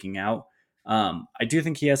breaking out. I do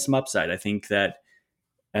think he has some upside. I think that,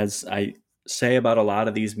 as I say about a lot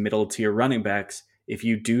of these middle tier running backs, if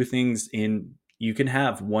you do things you can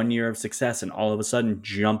have 1 year of success and all of a sudden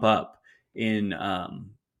jump up in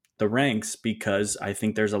the ranks because I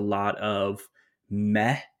think there's a lot of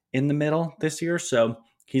meh in the middle this year. So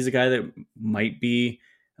he's a guy that might be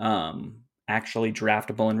actually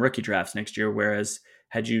draftable in rookie drafts next year. Whereas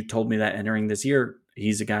had you told me that entering this year,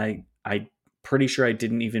 he's a guy I pretty sure I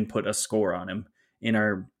didn't even put a score on him in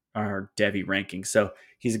our Devy ranking. So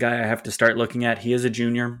he's a guy I have to start looking at. He is a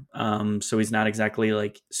junior, so he's not exactly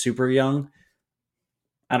like super young.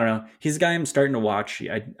 I don't know. He's a guy I'm starting to watch.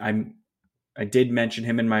 I did mention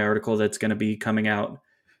him in my article that's going to be coming out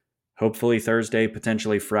hopefully Thursday,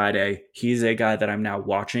 potentially Friday. He's a guy that I'm now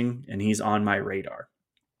watching, and he's on my radar.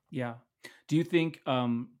 Yeah. Do you think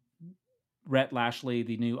Rhett Lashley,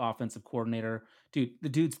 the new offensive coordinator, dude, the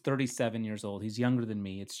dude's 37 years old. He's younger than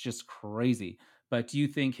me. It's just crazy. But do you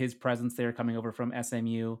think his presence there coming over from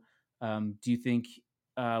SMU, do you think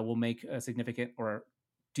will make a significant, or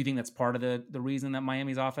do you think that's part of the reason that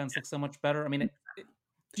Miami's offense looks so much better? I mean,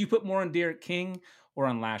 do you put more on Derek King or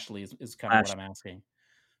on Lashley is kind of what I'm asking.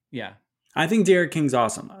 Yeah. I think Derek King's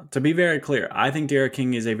awesome. To be very clear, I think Derek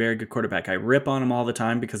King is a very good quarterback. I rip on him all the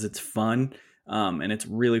time because it's fun, and it's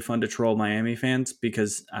really fun to troll Miami fans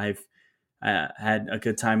because I've had a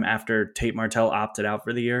good time after Tate Martell opted out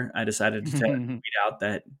for the year. I decided to tweet out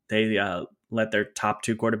that they let their top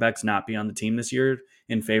two quarterbacks not be on the team this year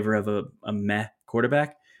in favor of a meh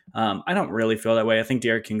quarterback. I don't really feel that way. I think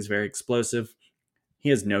Derek King's very explosive. He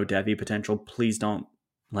has no Devy potential. Please don't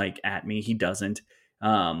at me. He doesn't.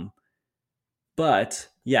 But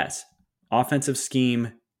yes, offensive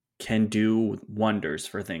scheme can do wonders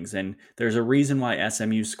for things. And there's a reason why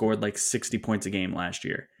SMU scored like 60 points a game last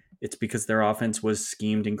year. It's because their offense was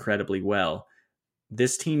schemed incredibly well.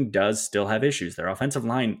 This team does still have issues. Their offensive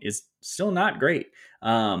line is still not great.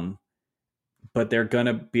 But they're going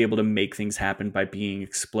to be able to make things happen by being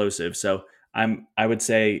explosive. So I would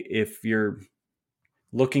say if you're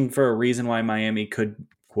looking for a reason why Miami could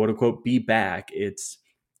quote unquote be back, it's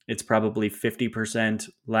probably 50%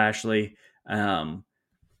 Lashley,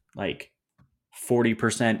 like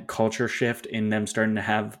 40% culture shift in them starting to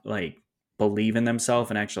have believe in themselves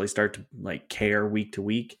and actually start to care week to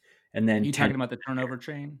week. And then you talking about the turnover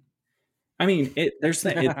chain? I mean, it's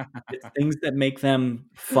things that make them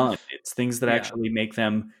fun. It's things that actually make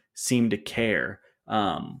them seem to care.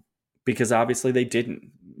 Because obviously they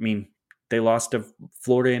didn't. I mean, they lost to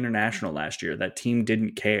Florida International last year. That team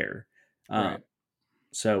didn't care. Right.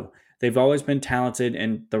 So they've always been talented,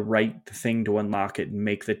 and the right thing to unlock it and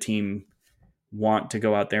make the team want to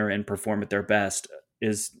go out there and perform at their best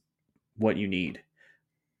is what you need.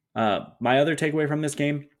 My other takeaway from this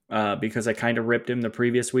game, because I kind of ripped him the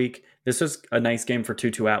previous week, this was a nice game for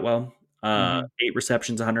Tutu Atwell. 8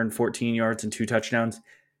 receptions, 114 yards, and 2 touchdowns.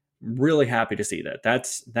 Really happy to see that.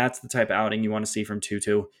 That's the type of outing you want to see from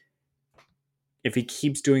Tutu. If he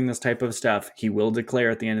keeps doing this type of stuff, he will declare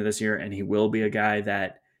at the end of this year, and he will be a guy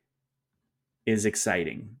that is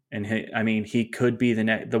exciting. And he could be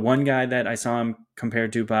the one guy that I saw him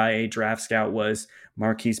compared to by a draft scout was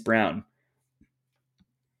Marquise Brown.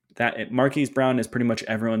 That Marquise Brown is pretty much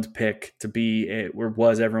everyone's pick to be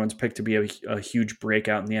a huge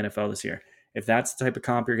breakout in the NFL this year. If that's the type of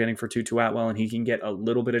comp you're getting for Tutu Atwell and he can get a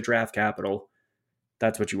little bit of draft capital,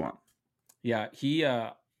 that's what you want. Yeah, he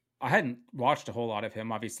I hadn't watched a whole lot of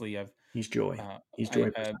him. Obviously, he's joy. He's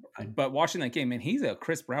joy. But watching that game, man, he's a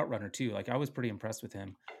crisp route runner too. I was pretty impressed with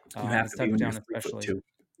him. You have to be touchdown, especially. Too.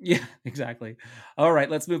 Yeah, exactly. All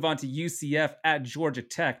right, let's move on to UCF at Georgia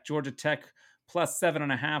Tech. Georgia Tech plus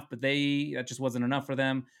 7.5, but that just wasn't enough for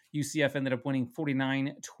them. UCF ended up winning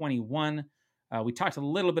 49-21. We talked a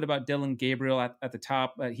little bit about Dylan Gabriel at the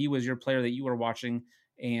top. He was your player that you were watching,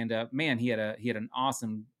 and man, he had an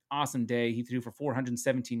awesome day. He threw for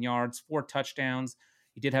 417 yards, 4 touchdowns.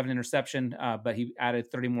 He did have an interception, but he added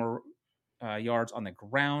 30 more yards on the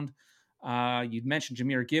ground. You'd mentioned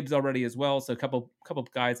Jahmyr Gibbs already as well, so a couple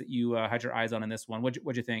guys that you had your eyes on in this one.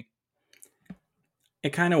 What'd you think?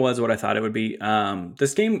 It kind of was what I thought it would be.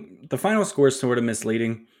 This game, the final score is sort of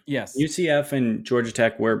misleading. Yes. UCF and Georgia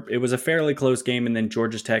Tech it was a fairly close game, and then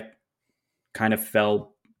Georgia Tech kind of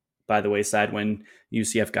fell by the wayside when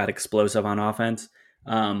UCF got explosive on offense.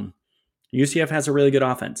 UCF has a really good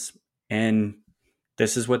offense, and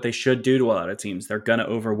this is what they should do to a lot of teams. They're going to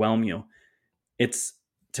overwhelm you. It's,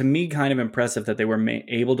 to me, kind of impressive that they were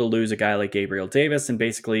able to lose a guy like Gabriel Davis and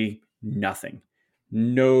basically nothing.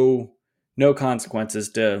 No consequences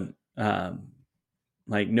to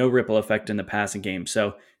no ripple effect in the passing game.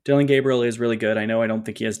 So Dylan Gabriel is really good. I know I don't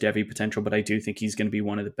think he has Devy potential, but I do think he's going to be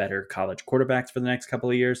one of the better college quarterbacks for the next couple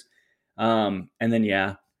of years. And then,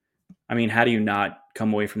 how do you not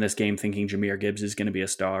come away from this game thinking Jahmyr Gibbs is going to be a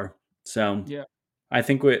star? So yeah, I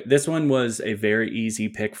think this one was a very easy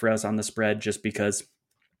pick for us on the spread, just because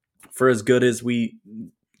for as good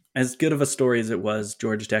of a story as it was,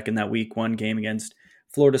 Georgia Tech in that week 1 game against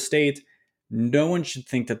Florida State, no one should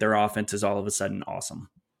think that their offense is all of a sudden awesome.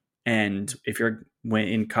 And if you're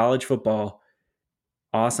in college football,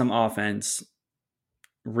 awesome offense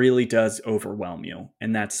really does overwhelm you.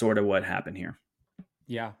 And that's sort of what happened here.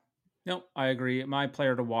 Yeah. No, I agree. My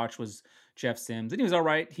player to watch was Jeff Sims, and he was all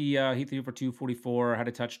right. He threw for 244, had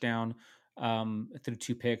a touchdown, threw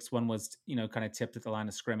 2 picks. One was, kind of tipped at the line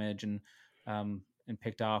of scrimmage and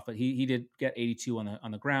picked off, but he did get 82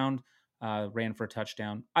 on the ground, ran for a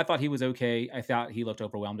touchdown. I thought he was okay. I thought he looked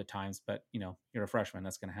overwhelmed at times, but you're a freshman,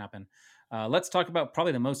 that's going to happen. Let's talk about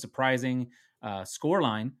probably the most surprising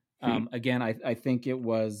scoreline. Again, I think it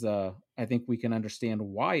was. I think we can understand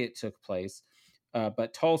why it took place.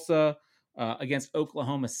 But Tulsa against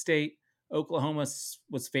Oklahoma State, Oklahoma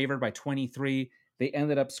was favored by 23. They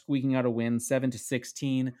ended up squeaking out a win,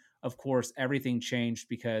 7-16. Of course, everything changed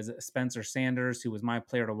because Spencer Sanders, who was my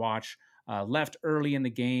player to watch, left early in the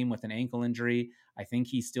game with an ankle injury. I think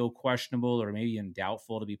he's still questionable or maybe even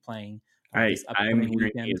doubtful to be playing this upcoming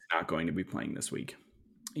weekend. He is not going to be playing this week.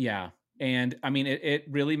 Yeah. And I mean, it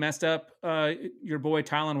really messed up your boy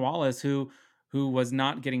Tylan Wallace, who was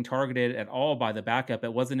not getting targeted at all by the backup.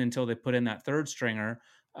 It wasn't until they put in that third stringer,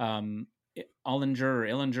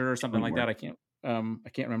 Illinger or something like that. I can't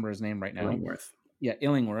remember his name right now. Illingworth. Yeah,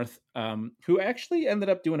 Illingworth, who actually ended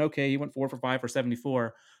up doing okay. He went 4 for 5 for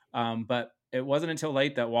 74. But it wasn't until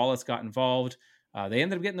late that Wallace got involved. They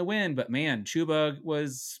ended up getting the win, but man, Chuba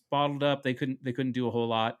was bottled up. They couldn't do a whole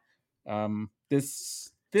lot.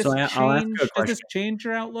 Does this change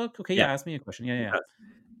your outlook? Okay, yeah, ask me a question. Yeah.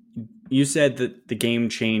 You said that the game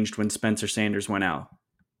changed when Spencer Sanders went out.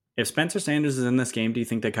 If Spencer Sanders is in this game, do you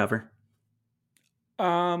think they cover?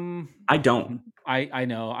 I don't. I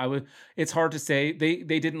know. It's hard to say.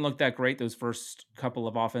 They didn't look that great those first couple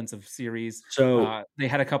of offensive series. So they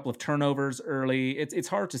had a couple of turnovers early. It's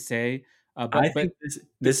hard to say. I think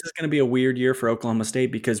this is going to be a weird year for Oklahoma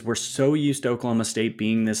State because we're so used to Oklahoma State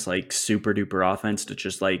being this like super duper offense to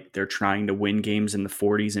just like they're trying to win games in the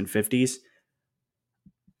 40s and 50s.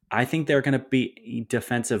 I think they're going to be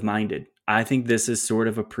defensive minded. I think this is sort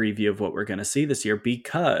of a preview of what we're going to see this year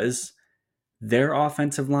because their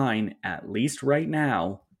offensive line, at least right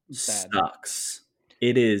now, sucks.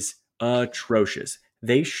 It is atrocious.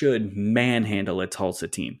 They should manhandle a Tulsa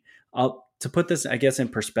team. To put this, I guess, in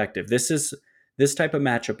perspective, this type of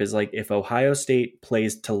matchup is like if Ohio State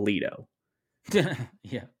plays Toledo.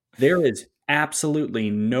 Yeah. There is absolutely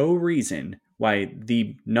no reason why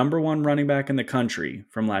the number 1 running back in the country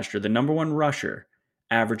from last year, the number 1 rusher,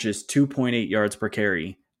 averages 2.8 yards per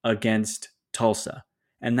carry against Tulsa.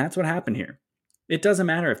 And that's what happened here. It doesn't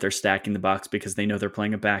matter if they're stacking the box because they know they're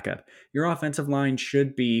playing a backup. Your offensive line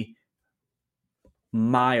should be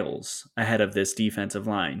miles ahead of this defensive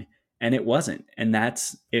line. And it wasn't. And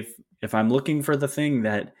that's if I'm looking for the thing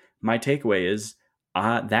that my takeaway is,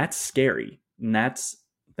 that's scary. And that's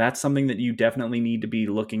something that you definitely need to be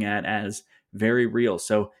looking at as very real.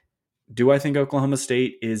 So do I think Oklahoma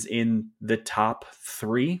State is in the top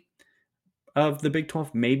 3 of the Big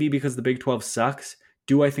 12? Maybe because the Big 12 sucks.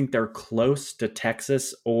 Do I think they're close to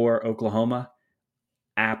Texas or Oklahoma?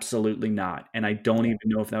 Absolutely not. And I don't even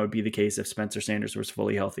know if that would be the case if Spencer Sanders was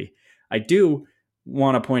fully healthy. I do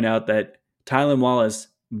want to point out that Tylan Wallace,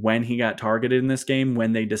 when he got targeted in this game,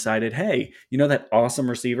 when they decided, hey, that awesome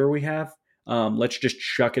receiver we have, let's just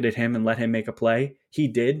chuck it at him and let him make a play. He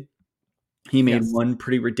did. He made one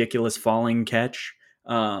pretty ridiculous falling catch.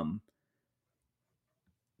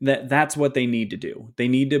 That's what they need to do. They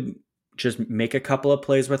need to just make a couple of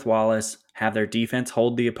plays with Wallace, have their defense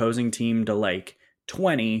hold the opposing team to like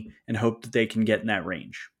 20 and hope that they can get in that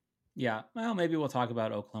range. Yeah. Well, maybe we'll talk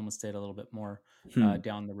about Oklahoma State a little bit more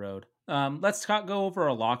down the road. Let's go over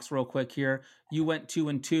our locks real quick here. You went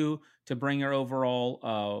 2-2 to bring your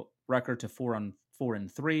overall record to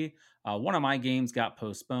 4-3. One of my games got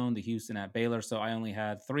postponed, the Houston at Baylor, so I only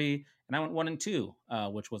had 3, and I went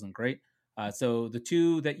 1-2, which wasn't great. So the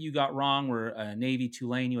 2 that you got wrong were Navy,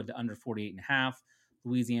 Tulane. You had under 48.5.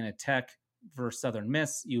 Louisiana Tech versus Southern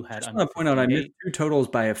Miss. You had under 58. I want to point out I missed 2 totals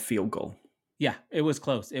by a field goal. Yeah, it was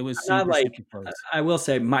close. It was super close. I will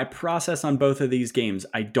say my process on both of these games,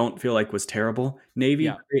 I don't feel like was terrible.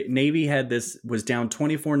 Navy was down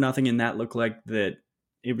 24-0, and that looked like that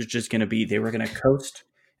it was just going to be they were going to coast.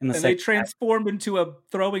 And they transformed into a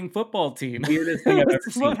throwing football team. Weirdest thing I've ever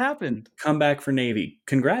seen. What happened? Comeback for Navy.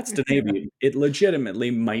 Congrats to Navy. It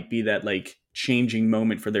legitimately might be that like changing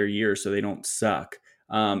moment for their year so they don't suck.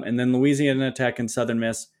 And then Louisiana Tech and Southern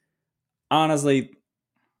Miss. Honestly,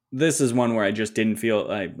 this is one where I just didn't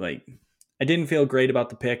feel I didn't feel great about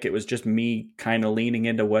the pick. It was just me kind of leaning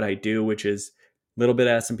into what I do, which is a little bit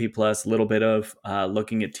of S&P plus, a little bit of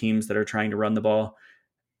looking at teams that are trying to run the ball.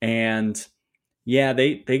 And yeah,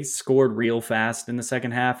 they scored real fast in the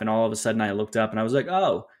second half. And all of a sudden I looked up and I was like,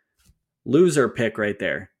 oh, loser pick right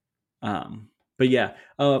there. But yeah,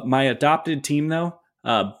 my adopted team though,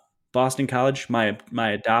 Boston College, my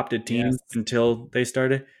adopted team until they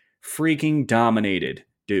started, freaking dominated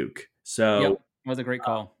Duke. So that was a great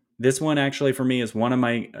call. This one actually for me is one of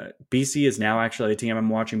my BC is now actually a team I'm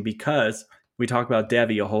watching because we talk about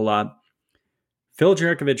Devi a whole lot. Phil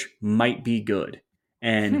Jurkovich might be good.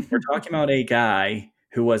 And we're talking about a guy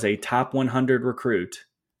who was a top 100 recruit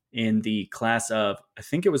in the class of, I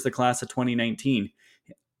think it was the class of 2019.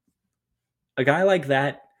 A guy like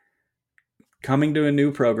that coming to a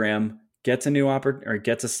new program, gets a new or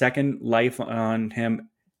gets a second life on him.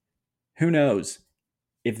 Who knows?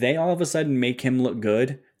 If they all of a sudden make him look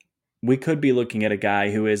good, we could be looking at a guy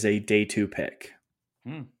who is a day 2 pick.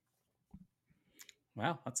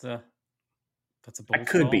 Wow, that's a bold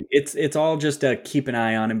could call. be. It's all just to keep an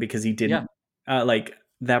eye on him because he didn't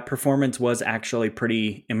that performance was actually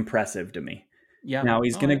pretty impressive to me. Yeah. Now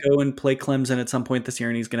he's going to go and play Clemson at some point this year,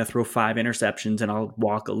 and he's going to throw 5 interceptions, and I'll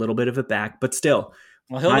walk a little bit of it back. But still,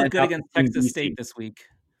 well, he'll look good against Texas State this week.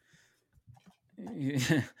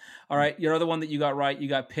 All right, your other one that you got right, you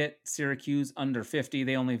got Pitt, Syracuse under 50.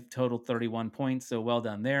 They only totaled 31 points, so well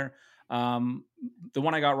done there. The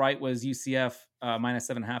one I got right was UCF minus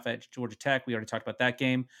 7.5 at Georgia Tech. We already talked about that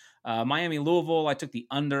game. Miami, Louisville, I took the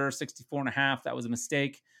under 64.5. That was a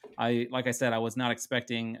mistake. Like I said, I was not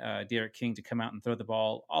expecting Derek King to come out and throw the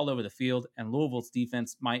ball all over the field, and Louisville's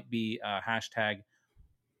defense might be hashtag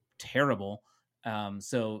terrible.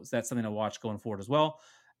 So that's something to watch going forward as well.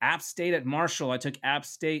 App State at Marshall. I took App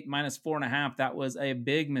State minus 4.5. That was a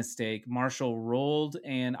big mistake. Marshall rolled,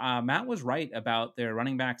 and Matt was right about their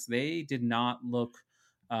running backs. They did not look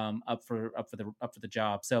up for the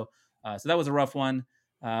job. So that was a rough one.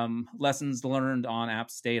 Lessons learned on App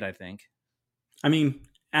State, I think. I mean,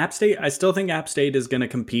 App State. I still think App State is going to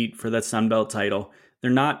compete for that Sun Belt title. They're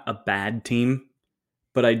not a bad team,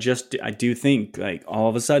 but I do think like all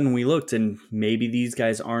of a sudden we looked and maybe these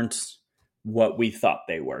guys aren't what we thought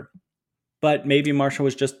they were. But maybe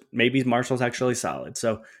Marshall's actually solid.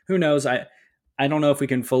 So who knows? I don't know if we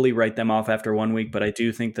can fully write them off after 1 week, but I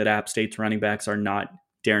do think that App State's running backs are not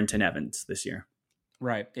Darrington Evans this year.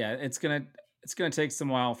 Right. Yeah. It's gonna take some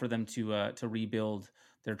while for them to rebuild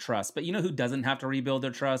their trust. But you know who doesn't have to rebuild their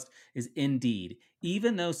trust is Indeed.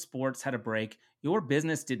 Even though sports had a break, your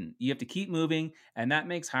business didn't. You have to keep moving, and that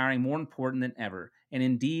makes hiring more important than ever. And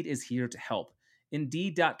Indeed is here to help.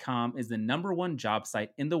 Indeed.com is the #1 job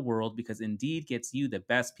site in the world because Indeed gets you the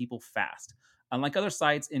best people fast. Unlike other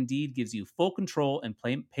sites, Indeed gives you full control and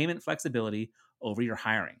payment flexibility over your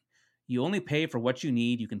hiring. You only pay for what you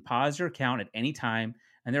need. You can pause your account at any time,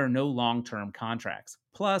 and there are no long-term contracts.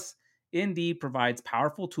 Plus, Indeed provides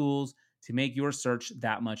powerful tools to make your search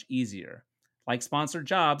that much easier, like sponsored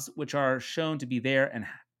jobs, which are shown to be there and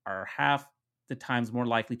are half the times more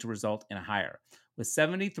likely to result in a hire. With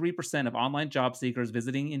 73% of online job seekers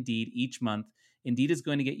visiting Indeed each month, Indeed is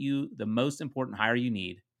going to get you the most important hire you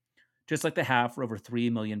need, just like they have for over 3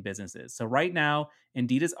 million businesses. So right now,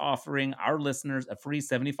 Indeed is offering our listeners a free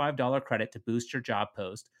 $75 credit to boost your job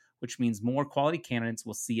post, which means more quality candidates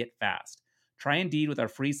will see it fast. Try Indeed with our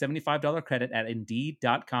free $75 credit at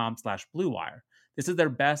Indeed.com/BlueWire. This is their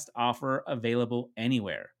best offer available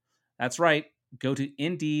anywhere. That's right. Go to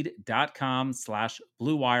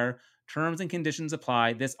Indeed.com/BlueWire. Terms and conditions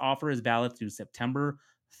apply. This offer is valid through September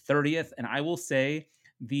 30th. And I will say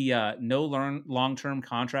the no long-term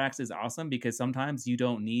contracts is awesome because sometimes you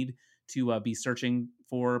don't need to be searching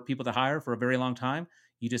for people to hire for a very long time.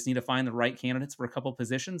 You just need to find the right candidates for a couple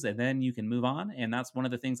positions, and then you can move on. And that's one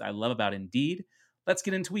of the things I love about Indeed. Let's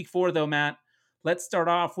get into week 4, though, Matt. Let's start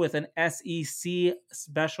off with an SEC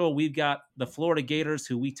special. We've got the Florida Gators,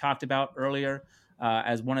 who we talked about earlier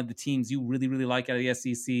as one of the teams you really, really like out of the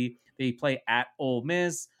SEC. They play at Ole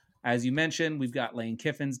Miss. As you mentioned, we've got Lane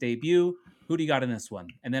Kiffin's debut. Who do you got in this one?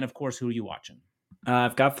 And then, of course, who are you watching?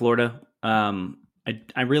 I've got Florida.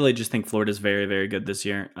 I really just think Florida's very, very good this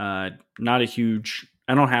year. I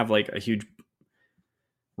don't have like a huge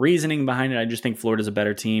reasoning behind it. I just think Florida's a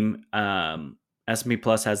better team. S&P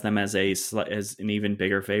Plus has them as an even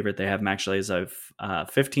bigger favorite. They have them actually as a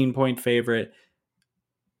 15-point favorite,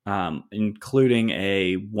 including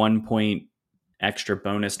a 1-point extra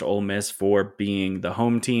bonus to Ole Miss for being the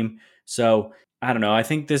home team. So I don't know. I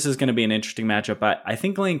think this is going to be an interesting matchup. I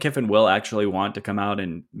think Lane Kiffin will actually want to come out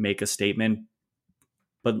and make a statement.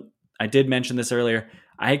 But I did mention this earlier.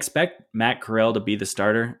 I expect Matt Corral to be the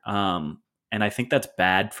starter. And I think that's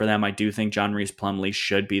bad for them. I do think John Reese Plumlee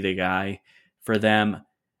should be the guy for them.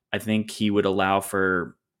 I think he would allow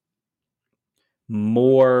for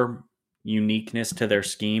more uniqueness to their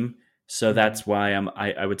scheme. So that's why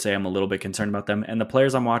I would say I'm a little bit concerned about them. And the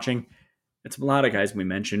players I'm watching, it's a lot of guys we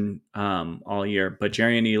mentioned all year, but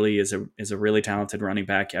Jerrion Ealy is a really talented running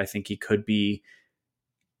back. I think he could be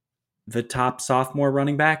the top sophomore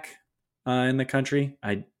running back in the country.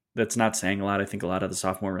 That's not saying a lot. I think a lot of the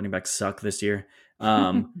sophomore running backs suck this year.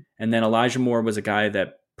 And then Elijah Moore was a guy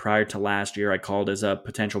that prior to last year I called as a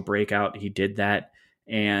potential breakout. He did that,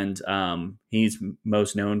 and he's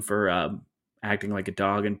most known for acting like a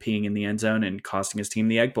dog and peeing in the end zone and costing his team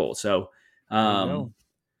the Egg Bowl. So,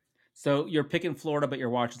 So you're picking Florida, but you're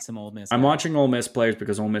watching some Ole Miss. I'm watching Ole Miss players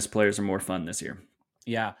because Ole Miss players are more fun this year.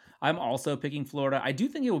 Yeah, I'm also picking Florida. I do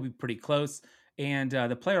think it will be pretty close. And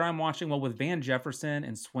the player I'm watching, well, with Van Jefferson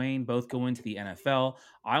and Swain both going to the NFL,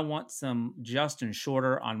 I want some Justin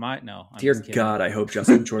Shorter on my no. Dear God, I hope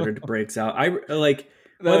Justin Shorter breaks out. I like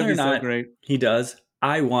whether or not he does.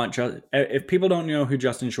 I want if people don't know who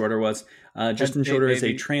Justin Shorter was, Justin Shorter is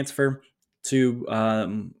a transfer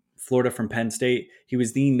to Florida from Penn State. He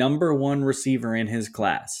was the number one receiver in his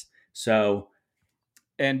class. So,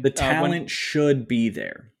 and the talent should be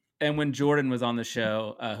there. And when Jordan was on the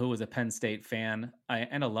show, who was a Penn State fan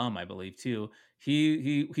and alum, I believe too,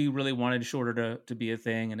 he really wanted Shorter to be a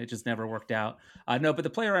thing, and it just never worked out. No, but the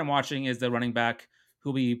player I'm watching is the running back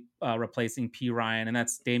who'll be replacing P. Ryan, and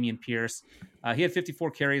that's Damian Pierce. He had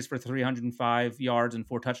 54 carries for 305 yards and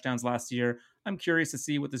 4 touchdowns last year. I'm curious to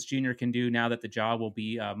see what this junior can do now that the job will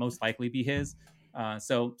be most likely be his.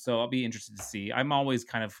 So I'll be interested to see. I'm always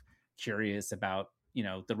kind of curious about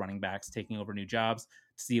the running backs taking over new jobs,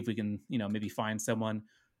 to see if we can maybe find someone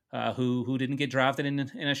who didn't get drafted in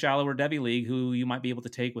a shallower Devy league, who you might be able to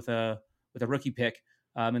take with a rookie pick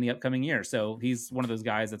in the upcoming year. So he's one of those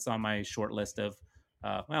guys that's on my short list of.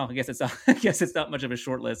 I guess it's not much of a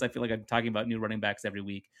short list. I feel like I'm talking about new running backs every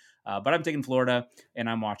week, but I'm taking Florida and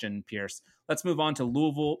I'm watching Pierce. Let's move on to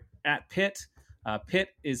Louisville at Pitt. Pitt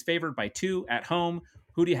is favored by 2 at home.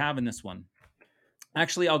 Who do you have in this one?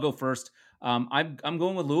 Actually, I'll go first. I'm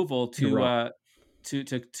going with Louisville to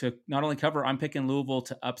not only cover. I'm picking Louisville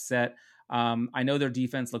to upset. I know their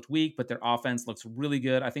defense looked weak, but their offense looks really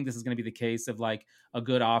good. I think this is going to be the case of like a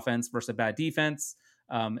good offense versus a bad defense,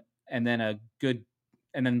 and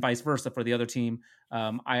then vice versa for the other team.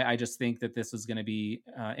 I just think that this is going to be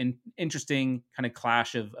an interesting kind of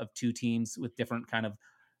clash of 2 teams with different kind of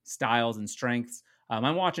styles and strengths.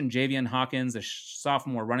 I'm watching Javian Hawkins, a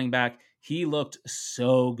sophomore running back. He looked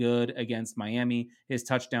so good against Miami. His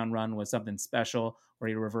touchdown run was something special where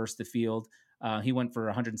he reversed the field. He went for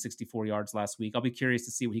 164 yards last week. I'll be curious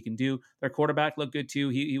to see what he can do. Their quarterback looked good too.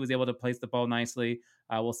 He was able to place the ball nicely.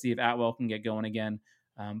 We'll see if Atwell can get going again.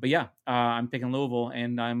 I'm picking Louisville,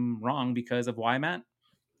 and I'm wrong because of why, Matt?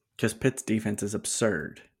 Because Pitt's defense is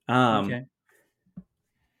absurd. Okay.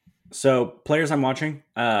 So players I'm watching,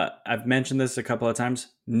 I've mentioned this a couple of times.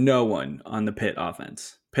 No one on the Pitt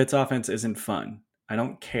offense. Pitt's offense isn't fun. I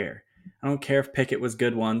don't care. I don't care if Pickett was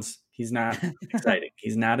good once. He's not exciting.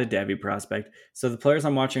 He's not a Devy prospect. So the players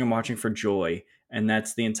I'm watching for joy, and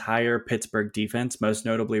that's the entire Pittsburgh defense, most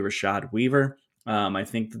notably Rashad Weaver. I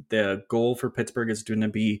think that the goal for Pittsburgh is going to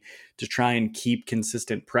be to try and keep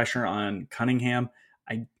consistent pressure on Cunningham.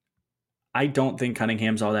 I don't think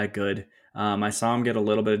Cunningham's all that good. I saw him get a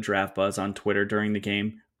little bit of draft buzz on Twitter during the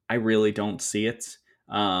game. I really don't see it.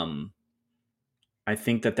 I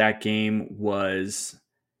think that game was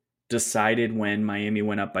decided when Miami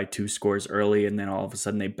went up by 2 scores early, and then all of a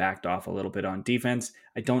sudden they backed off a little bit on defense.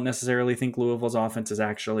 I don't necessarily think Louisville's offense is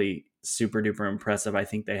actually super duper impressive. I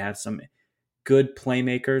think they have some good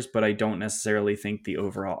playmakers, but I don't necessarily think the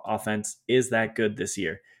overall offense is that good this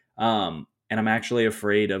year. And I'm actually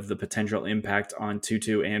afraid of the potential impact on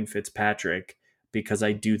Tutu and Fitzpatrick, because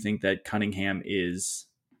I do think that Cunningham is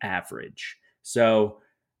average. So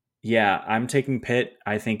yeah, I'm taking Pitt.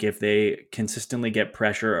 I think if they consistently get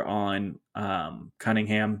pressure on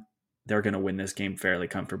Cunningham, they're going to win this game fairly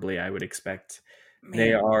comfortably. I would expect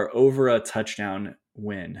they are over a touchdown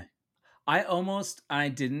win.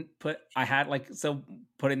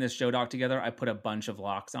 Putting this show doc together, I put a bunch of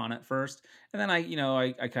locks on it first. And then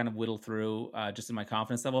I kind of whittled through just in my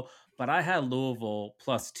confidence level, but I had Louisville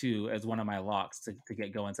 +2 as one of my locks to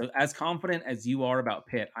get going. So as confident as you are about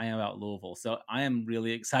Pitt, I am about Louisville. So I am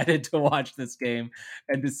really excited to watch this game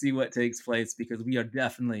and to see what takes place, because we are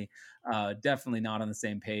definitely not on the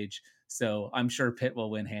same page. So I'm sure Pitt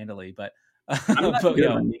will win handily, but I'm not But, good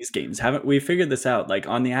on these games. Haven't we figured this out? Like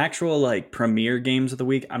on the actual like premier games of the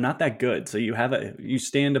week, I'm not that good. So you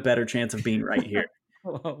stand a better chance of being right here.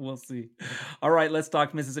 we'll see. All right, let's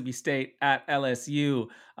talk Mississippi State at LSU.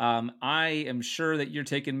 I am sure that you're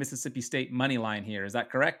taking Mississippi State money line here. Is that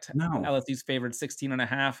correct? No. LSU's favored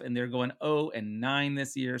 16.5, and they're going 0-9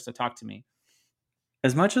 this year. So talk to me.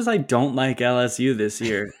 As much as I don't like LSU this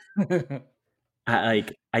year, I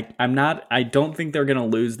don't think they're gonna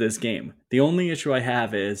lose this game. The only issue I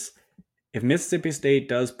have is if Mississippi State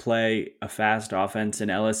does play a fast offense and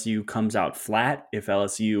LSU comes out flat, if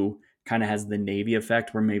LSU kind of has the Navy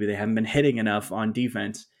effect where maybe they haven't been hitting enough on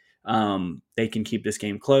defense, they can keep this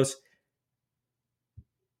game close.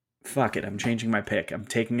 Fuck it, I'm changing my pick. I'm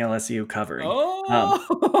taking LSU covering. I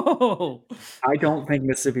don't think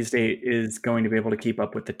Mississippi State is going to be able to keep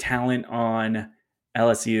up with the talent on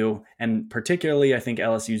LSU, and particularly I think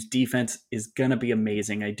LSU's defense is going to be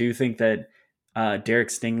amazing. I do think that Derek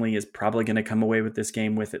Stingley is probably going to come away with this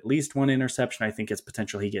game with at least one interception. I think it's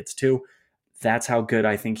potential he gets two. That's how good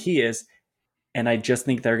I think he is. And I just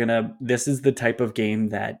think this is the type of game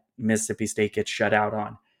that Mississippi State gets shut out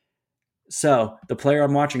on. So the player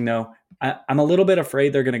I'm watching, though, I'm a little bit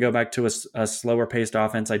afraid they're going to go back to a slower paced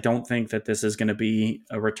offense. I don't think that this is going to be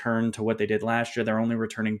a return to what they did last year. They're only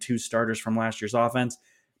returning 2 starters from last year's offense.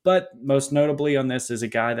 But most notably on this is a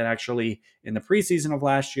guy that actually in the preseason of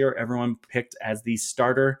last year, everyone picked as the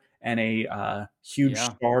starter and a huge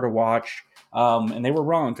star to watch. And they were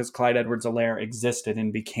wrong because Clyde Edwards-Helaire existed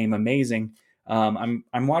and became amazing. I'm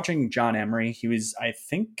watching John Emery. He was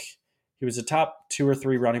a top 2 or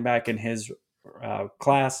 3 running back in his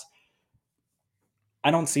class. I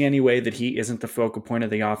don't see any way that he isn't the focal point of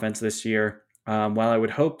the offense this year. While I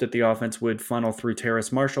would hope that the offense would funnel through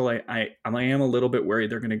Terrace Marshall, I am a little bit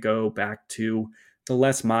worried they're going to go back to the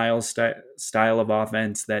Les Miles style of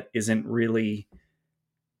offense that isn't really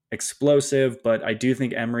explosive, but I do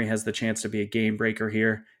think Emery has the chance to be a game breaker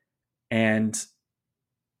here. And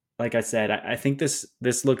like I said, I think this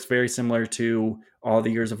looks very similar to all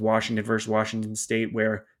the years of Washington versus Washington State,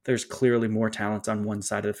 where there's clearly more talent on one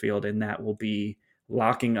side of the field, and that will be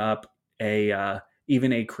locking up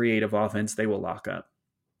even a creative offense. They will lock up.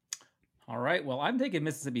 All right. Well, I'm taking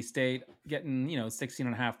Mississippi State getting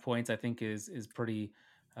 16.5 points. I think is pretty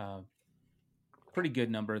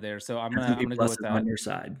good number there. So I'm gonna go with that on your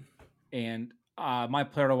side. And my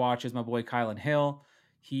player to watch is my boy Kylan Hill.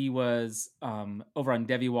 He was over on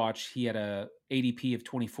Devi Watch. He had a ADP of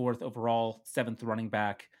 24th overall, 7th running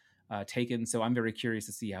back taken. So I'm very curious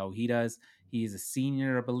to see how he does. He's a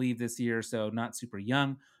senior, I believe, this year, so not super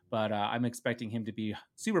young, but I'm expecting him to be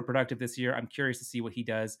super productive this year. I'm curious to see what he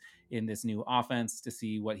does in this new offense, to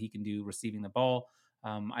see what he can do receiving the ball.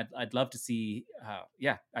 I'd love to see,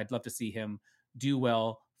 I'd love to see him do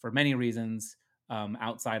well for many reasons,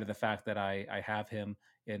 outside of the fact that I have him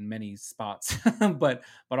in many spots, but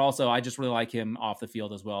also I just really like him off the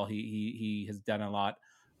field as well. He has done a lot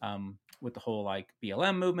with the whole like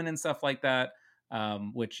BLM movement and stuff like that,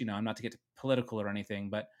 which I'm not to get political or anything,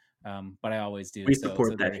 but I always do. We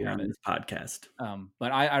support that here on this podcast.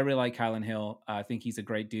 But I really like Kylan Hill. I think he's a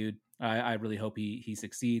great dude. I really hope he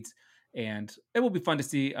succeeds, and it will be fun to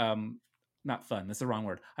see. Not fun, that's the wrong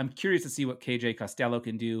word. I'm curious to see what KJ Costello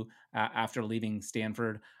can do after leaving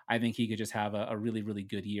Stanford. I think he could just have a really, really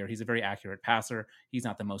good year. He's a very accurate passer. He's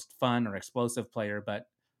not the most fun or explosive player, but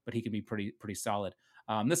he can be pretty solid.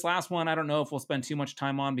 This last one, I don't know if we'll spend too much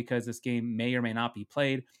time on because this game may or may not be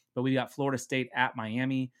played, but we got Florida State at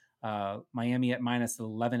Miami. Miami at minus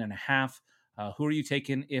 11.5. Who are you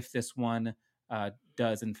taking if this one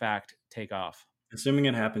does, in fact, take off? Assuming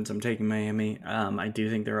it happens, I'm taking Miami. I do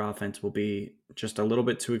think their offense will be just a little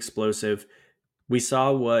bit too explosive. We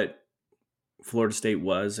saw what Florida State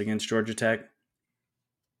was against Georgia Tech.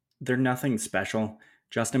 They're nothing special.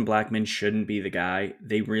 Justin Blackmon shouldn't be the guy.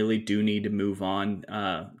 They really do need to move on.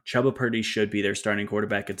 Chubba Purdy should be their starting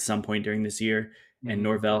quarterback at some point during this year, and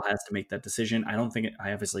Norvell has to make that decision. I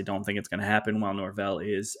obviously don't think it's going to happen while Norvell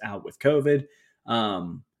is out with COVID.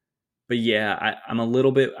 But yeah,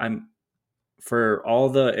 I'm for all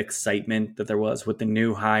the excitement that there was with the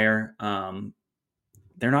new hire,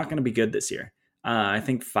 they're not going to be good this year. I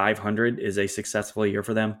think 500 is a successful year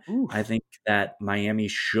for them. Oof. I think that Miami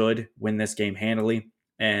should win this game handily.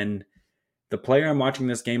 And the player I'm watching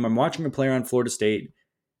this game, I'm watching a player on Florida State,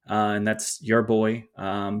 and that's your boy,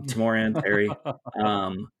 Tamoran Terry.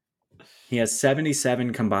 He has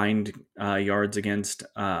 77 combined yards against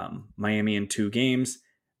Miami in 2 games.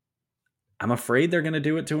 I'm afraid they're going to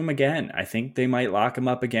do it to him again. I think they might lock him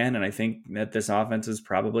up again, and I think that this offense is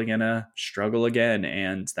probably going to struggle again,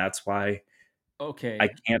 and that's why Okay. I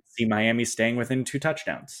can't see Miami staying within 2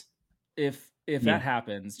 touchdowns. If that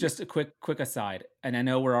happens, just a quick aside, and I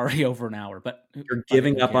know we're already over an hour, but You're fuck it,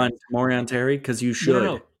 giving who up on cares? Tamorrion Terry because you No, no, should.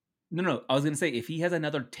 no. No, no. I was gonna say if he has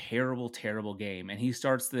another terrible game and he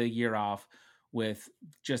starts the year off with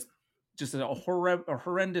just a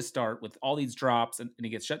horrendous start with all these drops and he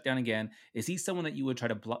gets shut down again, is he someone that you would try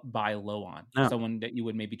to buy low on? No, Someone that you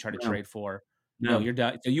would maybe try to no, trade for? No, no. you're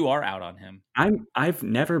done. So you are out on him. I've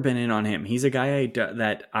never been in on him. He's a guy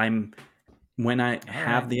that I'm when I All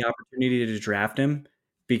have right. the opportunity to draft him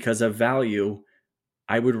because of value,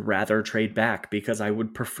 I would rather trade back because I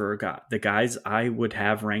would prefer the guys I would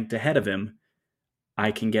have ranked ahead of him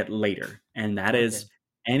I can get later. And that Okay. is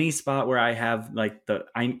any spot where I have like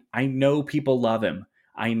I know people love him.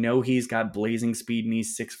 I know he's got blazing speed and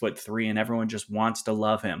he's 6'3" and everyone just wants to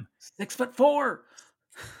love him. 6'4".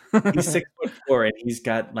 He's 6'4" and he's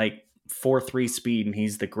got like 4.3 speed and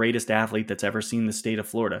he's the greatest athlete that's ever seen the state of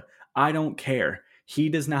Florida. I don't care. He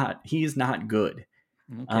is not good.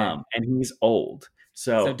 Okay. And he's old.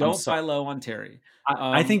 So So I'm don't sorry. buy low on Terry.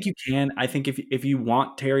 I think you can. I think if you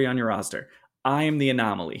want Terry on your roster, I am the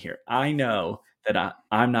anomaly here. I know that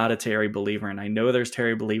I'm not a Terry believer, and I know there's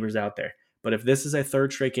Terry believers out there. But if this is a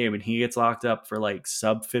third straight game and he gets locked up for like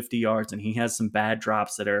sub 50 yards and he has some bad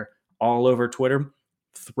drops that are all over Twitter,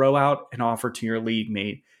 throw out an offer to your league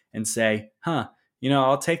mate and say,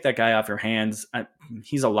 I'll take that guy off your hands.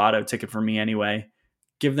 He's a lotto ticket for me anyway.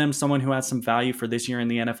 Give them someone who has some value for this year in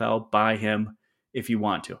the NFL. Buy him if you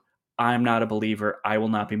want to. I'm not a believer. I will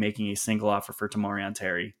not be making a single offer for Tamorrion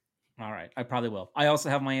Terry. All right, I probably will. I also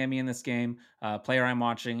have Miami in this game. Player I'm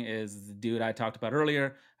watching is the dude I talked about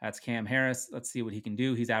earlier. That's Cam Harris. Let's see what he can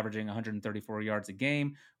do. He's averaging 134 yards a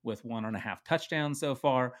game with 1.5 touchdowns so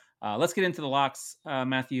far. Let's get into the locks,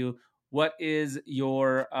 Matthew. What is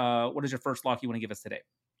your first lock you want to give us today?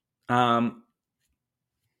 I'm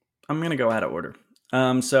going to go out of order.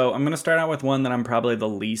 So I'm going to start out with one that I'm probably the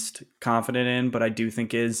least confident in, but I do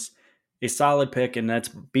think is a solid pick, and that's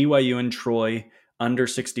BYU and Troy under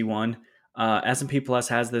 61. S&P Plus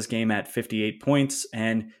has this game at 58 points,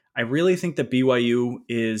 and I really think that BYU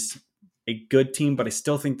is a good team, but I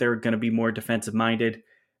still think they're going to be more defensive minded.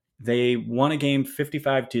 They won a game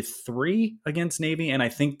 55-3 against Navy, and I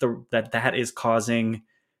think that is causing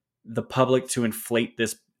the public to inflate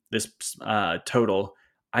this total.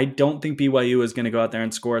 I don't think BYU is going to go out there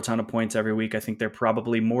and score a ton of points every week. I think they're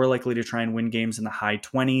probably more likely to try and win games in the high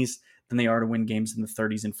 20s than they are to win games in the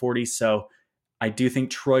 30s and 40s. So I do think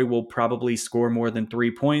Troy will probably score more than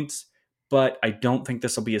 3 points, but I don't think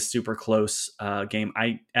this will be a super close game.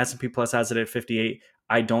 S&P Plus has it at 58.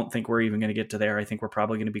 I don't think we're even going to get to there. I think we're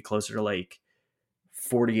probably going to be closer to like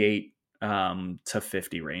 48 to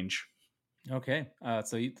 50 range. Okay,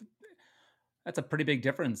 that's a pretty big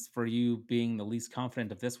difference for you being the least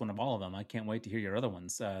confident of this one of all of them. I can't wait to hear your other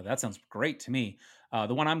ones. That sounds great to me.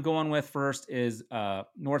 The one I'm going with first is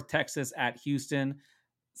North Texas at Houston.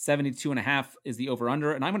 72.5 is the over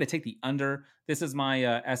under, and I'm going to take the under. This is my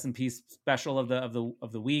S&P special of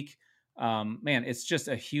the week. Man, it's just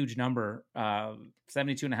a huge number.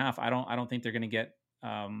 72.5. I don't think they're going to get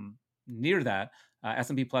near that.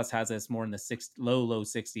 S&P Plus has us more in the low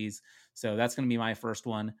 60s. So that's going to be my first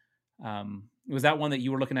one. Was that one that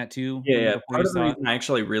you were looking at too? Yeah. Before Part you of the saw it? reason I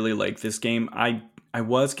actually really like this game, I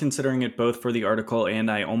was considering it both for the article and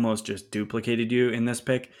I almost just duplicated you in this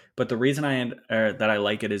pick. But the reason that I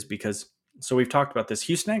like it is because, so we've talked about this.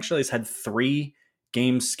 Houston actually has had 3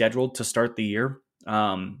 games scheduled to start the year.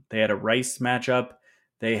 They had a Rice matchup,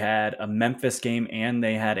 they had a Memphis game, and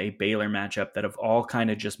they had a Baylor matchup that have all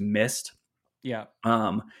kind of just missed. Yeah.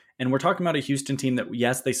 And we're talking about a Houston team that,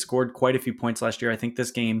 yes, they scored quite a few points last year. I think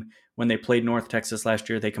this game, when they played North Texas last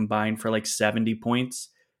year, they combined for like 70 points.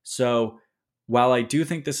 So while I do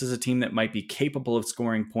think this is a team that might be capable of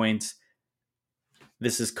scoring points,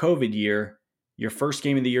 this is COVID year. Your first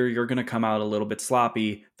game of the year, you're going to come out a little bit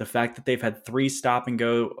sloppy. The fact that they've had 3 stop and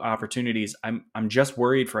go opportunities, I'm just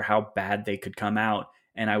worried for how bad they could come out.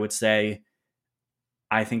 And I would say,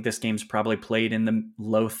 I think this game's probably played in the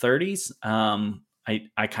low 30s.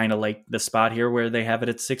 I kind of like the spot here where they have it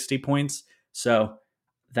at 60 points. So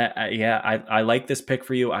that, I like this pick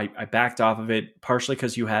for you. I backed off of it partially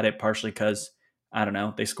because you had it, partially because, I don't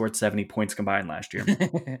know, they scored 70 points combined last year.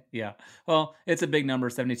 Yeah. Well, it's a big number,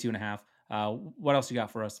 72.5. What else you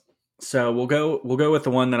got for us? So we'll go with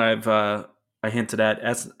the one that I hinted at.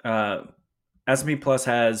 S&P Plus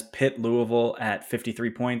has Pitt Louisville at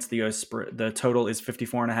 53 points. The total is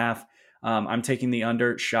 54.5. I'm taking the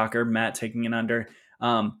under. Shocker. Matt taking an under.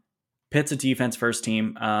 Pitt's a defense first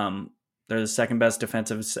team. They're the second best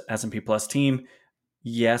defensive S&P Plus team.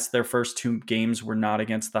 yes, their first 2 games were not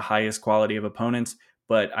against the highest quality of opponents,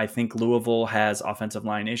 but I think Louisville has offensive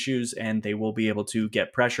line issues and they will be able to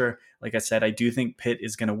get pressure. Like I said, I do think Pitt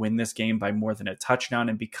is going to win this game by more than a touchdown.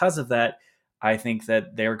 And because of that, I think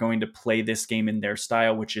that they're going to play this game in their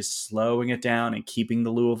style, which is slowing it down and keeping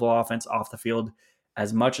the Louisville offense off the field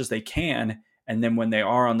as much as they can. And then when they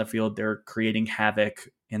are on the field, they're creating havoc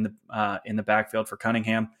in the backfield for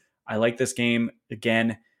Cunningham. I like this game.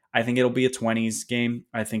 Again, I think it'll be a 20s game.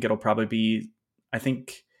 I think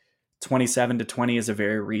 27-20 is a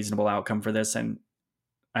very reasonable outcome for this. And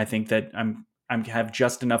I think that I have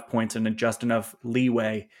just enough points and just enough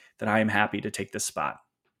leeway that I am happy to take this spot.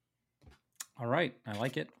 All right. I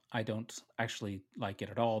like it. I don't actually like it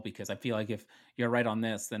at all because I feel like if you're right on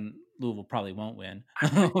this, then Louisville probably won't win,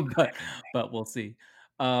 but we'll see.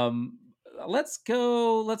 Let's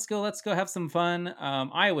go have some fun.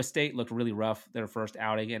 Iowa State looked really rough their first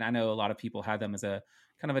outing. And I know a lot of people had them as a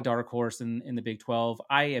kind of a dark horse in the Big 12.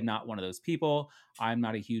 I am not one of those people. I'm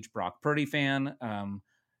not a huge Brock Purdy fan.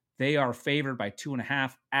 They are favored by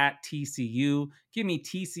 2.5 at TCU. Give me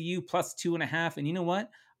TCU plus 2.5. And you know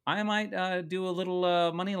what? I might do a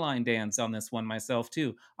little money line dance on this one myself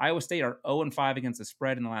too. Iowa State are 0-5 against the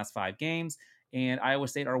spread in the last 5 games, and Iowa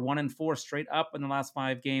State are 1-4 straight up in the last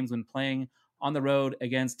 5 games when playing on the road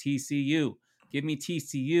against TCU. Give me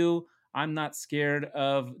TCU. I'm not scared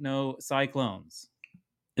of no Cyclones.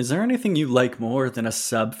 Is there anything you like more than a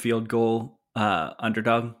sub field goal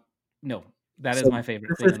underdog? No. That is my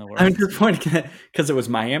favorite thing in the world. I'm just pointing because it was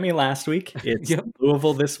Miami last week. It's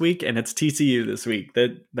Louisville this week, and it's TCU this week.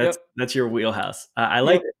 That's your wheelhouse. I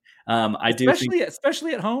like it.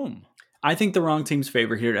 Especially at home. I think the wrong team's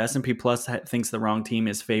favored here. S&P Plus thinks the wrong team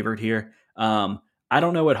is favored here. I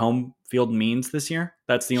don't know what home field means this year.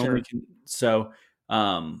 That's the only. So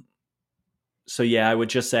yeah, I would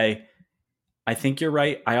just say I think you're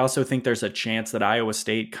right. I also think there's a chance that Iowa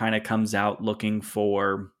State kind of comes out looking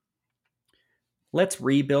for, let's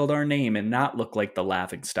rebuild our name and not look like the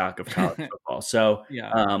laughing stock of college football. So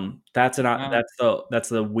that's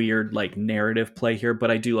the weird like narrative play here,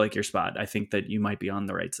 but I do like your spot. I think that you might be on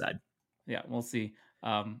the right side. Yeah, we'll see.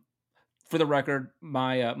 For the record,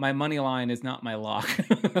 my money line is not my lock,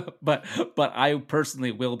 but I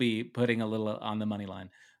personally will be putting a little on the money line.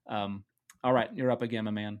 All right, you're up again,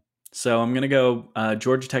 my man. So I'm going to go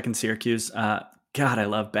Georgia Tech and Syracuse. God, I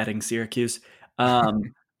love betting Syracuse.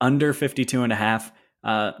 Under 52.5.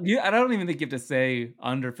 I don't even think you have to say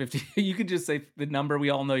under 50. You could just say the number we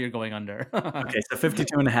all know you're going under. Okay, so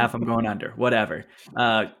 52.5, I'm going under. Whatever.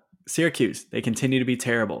 Syracuse, they continue to be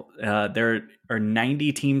terrible. There are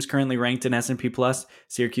 90 teams currently ranked in S&P Plus.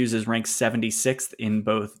 Syracuse is ranked 76th in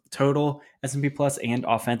both total S&P Plus and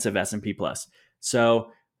offensive S&P Plus.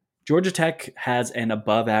 So Georgia Tech has an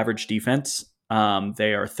above average defense. They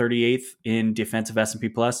are 38th in defensive S&P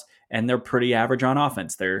Plus, and they're pretty average on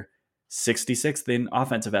offense. They're 66th in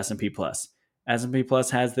offensive S&P Plus. S&P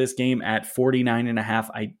Plus has this game at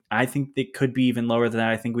 49.5. I think it could be even lower than that.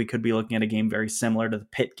 I think we could be looking at a game very similar to the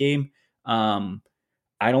Pitt game. I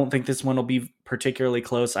don't think this one will be particularly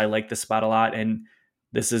close. I like this spot a lot, and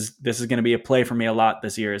this is going to be a play for me a lot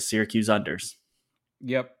this year is Syracuse unders.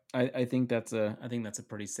 Yep, I think that's a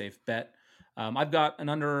pretty safe bet. I've got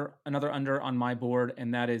another under on my board,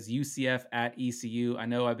 and that is UCF at ECU. I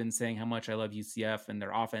know I've been saying how much I love UCF and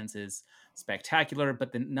their offense is spectacular,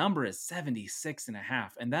 but the number is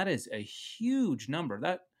 76.5, and that is a huge number.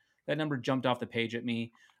 That number jumped off the page at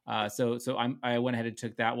me. So I went ahead and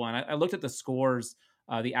took that one. I looked at the scores,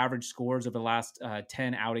 the average scores of the last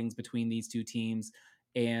 10 outings between these two teams,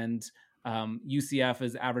 and UCF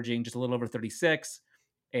is averaging just a little over 36.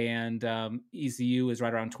 And ECU is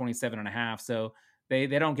right around 27.5. So they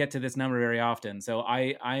don't get to this number very often. So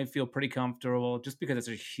I feel pretty comfortable just because it's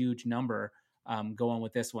a huge number going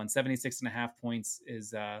with this one. 76.5 points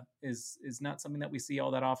is not something that we see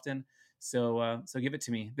all that often. So give it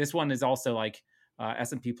to me. This one is also like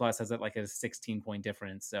S&P Plus has like a 16-point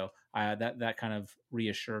difference. So that kind of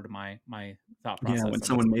reassured my thought process. Yeah, when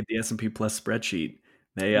someone made the S&P Plus spreadsheet,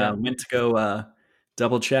 they went to go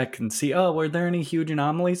double check and see, were there any huge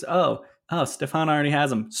anomalies? Stefan already has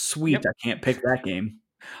them. Sweet. Yep. I can't pick that game.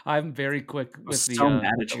 I'm very quick with so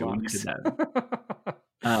mad at you when you did that.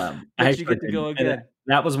 I you get to go again.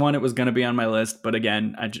 That was one it was going to be on my list, but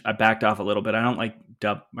again, I backed off a little bit. I don't like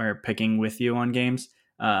picking with you on games,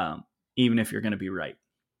 even if you're going to be right.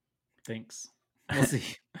 Thanks. We'll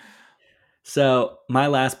see. So my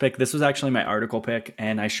last pick, this was actually my article pick,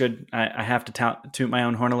 and I have to toot my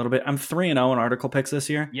own horn a little bit. I'm 3-0 in article picks this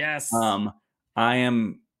year. Yes. I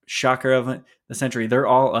am shocker of the century. They're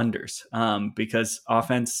all unders because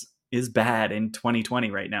offense is bad in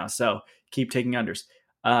 2020 right now. So keep taking unders.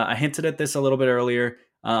 I hinted at this a little bit earlier.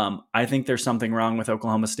 I think there's something wrong with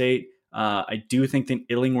Oklahoma State. I do think that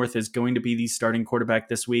Illingworth is going to be the starting quarterback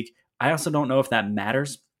this week. I also don't know if that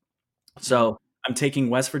matters. So I'm taking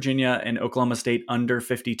West Virginia and Oklahoma State under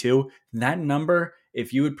 52. That number,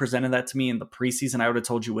 if you had presented that to me in the preseason, I would have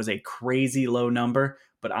told you was a crazy low number.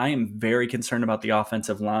 But I am very concerned about the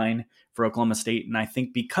offensive line for Oklahoma State. And I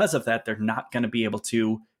think because of that, they're not going to be able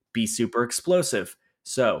to be super explosive.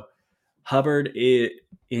 So Hubbard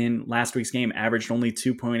in last week's game averaged only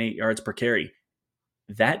 2.8 yards per carry.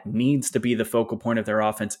 That needs to be the focal point of their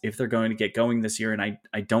offense if they're going to get going this year. And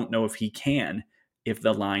I don't know if he can, if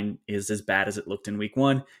the line is as bad as it looked in week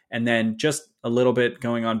 1. And then just a little bit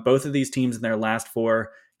going on, both of these teams in their last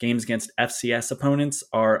 4 games against FCS opponents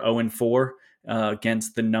are 0-4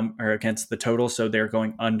 against the total. So they're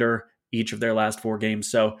going under each of their last 4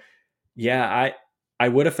 games. So yeah, I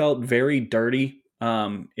would have felt very dirty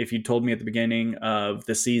if you told me at the beginning of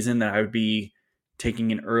the season that I would be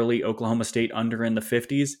taking an early Oklahoma State under in the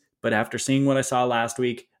 50s. But after seeing what I saw last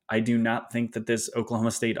week, I do not think that this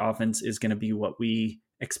Oklahoma State offense is going to be what we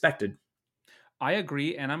expected. I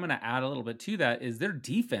agree. And I'm going to add a little bit to that is their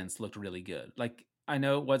defense looked really good. Like, I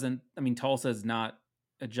know it wasn't, I mean, Tulsa's not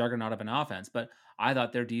a juggernaut of an offense, but I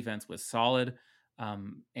thought their defense was solid.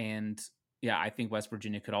 And yeah, I think West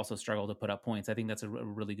Virginia could also struggle to put up points. I think that's a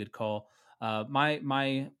really good call.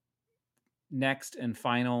 My next and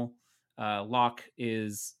final lock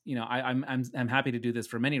is, I'm happy to do this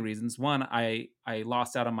for many reasons. One, I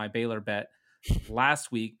lost out on my Baylor bet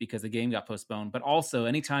last week because the game got postponed, but also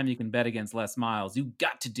anytime you can bet against Les Miles, you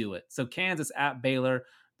got to do it. So Kansas at Baylor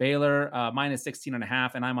minus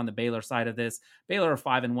 16.5. And I'm on the Baylor side of this. Baylor are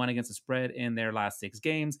 5-1 against the spread in their last 6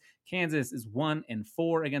 games. Kansas is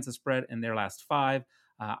 1-4 against the spread in their last 5.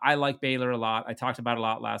 I like Baylor a lot. I talked about it a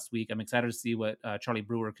lot last week. I'm excited to see what Charlie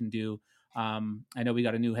Brewer can do. I know we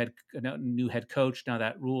got a new head coach. Now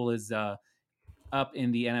that rule is up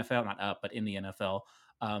in the NFL, not up, but in the NFL.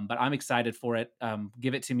 But I'm excited for it.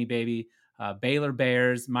 Give it to me, baby. Baylor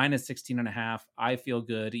Bears minus 16.5. I feel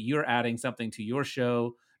good. You're adding something to your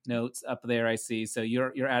show notes up there, I see. So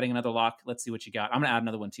you're adding another lock. Let's see what you got. I'm gonna add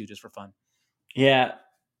another one too, just for fun. Yeah,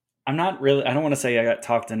 I don't want to say I got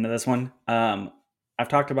talked into this one. I've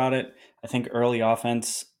talked about it. I think early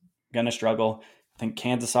offense gonna struggle. I think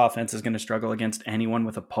Kansas offense is gonna struggle against anyone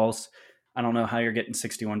with a pulse. I don't know how you're getting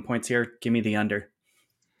 61 points here. Give me the under.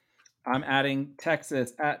 I'm adding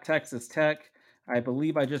Texas at Texas Tech. I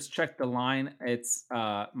believe I just checked the line. It's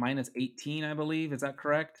minus 18, I believe. Is that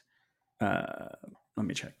correct? Let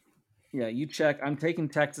me check. Yeah, you check. I'm taking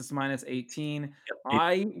Texas minus 18. Yep.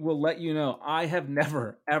 I will let you know, I have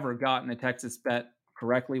never, ever gotten a Texas bet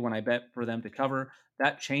correctly when I bet for them to cover.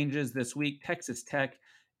 That changes this week. Texas Tech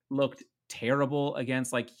looked terrible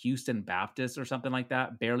against like Houston Baptist or something like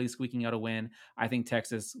that, barely squeaking out a win. I think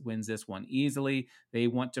Texas wins this one easily. They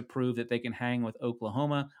want to prove that they can hang with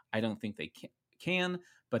Oklahoma. I don't think they can,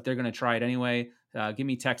 but they're going to try it anyway. Give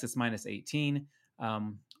me Texas minus 18.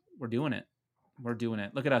 We're doing it. We're doing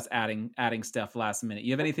it. Look at us adding stuff last minute.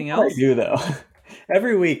 You have anything else? I do though.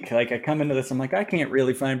 Every week, like I come into this, I'm like, I can't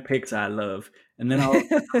really find picks I love, and then I'm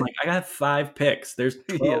like, I got 5 picks. There's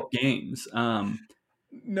 12 games.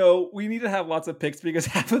 No, we need to have lots of picks because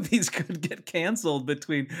half of these could get canceled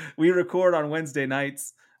between we record on Wednesday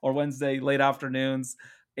nights or Wednesday late afternoons.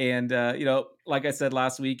 And, like I said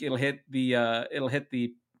last week, it'll hit the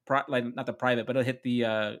not the private, but it'll hit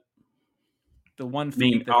the one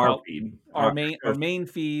feed, our main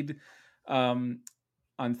feed on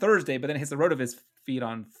Thursday, but then it hits the RotoViz feed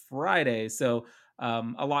on Friday. So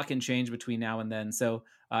a lot can change between now and then. So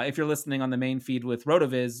if you're listening on the main feed with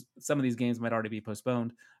RotoViz, some of these games might already be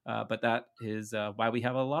postponed, but that is why we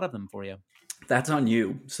have a lot of them for you. That's on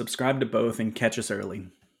you. Subscribe to both and catch us early.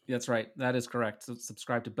 That's right. That is correct. So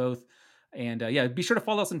subscribe to both. And be sure to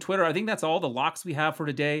follow us on Twitter. I think that's all the locks we have for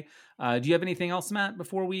today. Do you have anything else, Matt,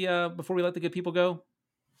 before we let the good people go?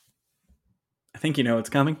 I think you know what's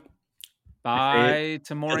coming. Bye,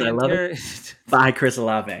 Tamori. Bye, Chris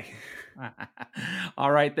Olave.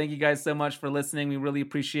 All right. Thank you guys so much for listening. We really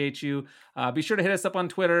appreciate you. Be sure to hit us up on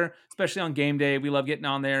Twitter, especially on game day. We love getting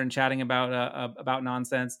on there and chatting about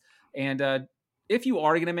nonsense. And if you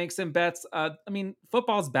are going to make some bets,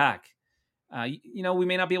 football's back. We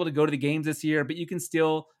may not be able to go to the games this year, but you can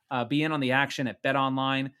still be in on the action at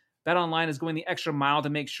BetOnline. BetOnline is going the extra mile to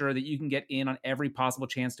make sure that you can get in on every possible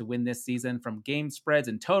chance to win this season, from game spreads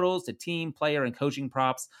and totals to team, player, and coaching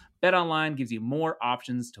props. BetOnline gives you more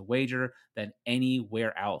options to wager than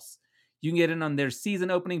anywhere else. You can get in on their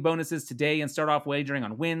season opening bonuses today and start off wagering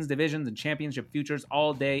on wins, divisions, and championship futures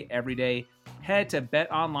all day, every day. Head to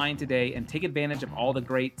BetOnline today and take advantage of all the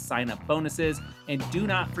great sign-up bonuses. And do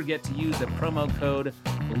not forget to use the promo code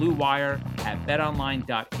BLUEWIRE at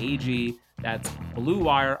betonline.ag. That's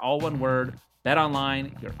BLUEWIRE, all one word.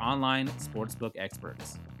 BetOnline, your online sportsbook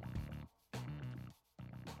experts.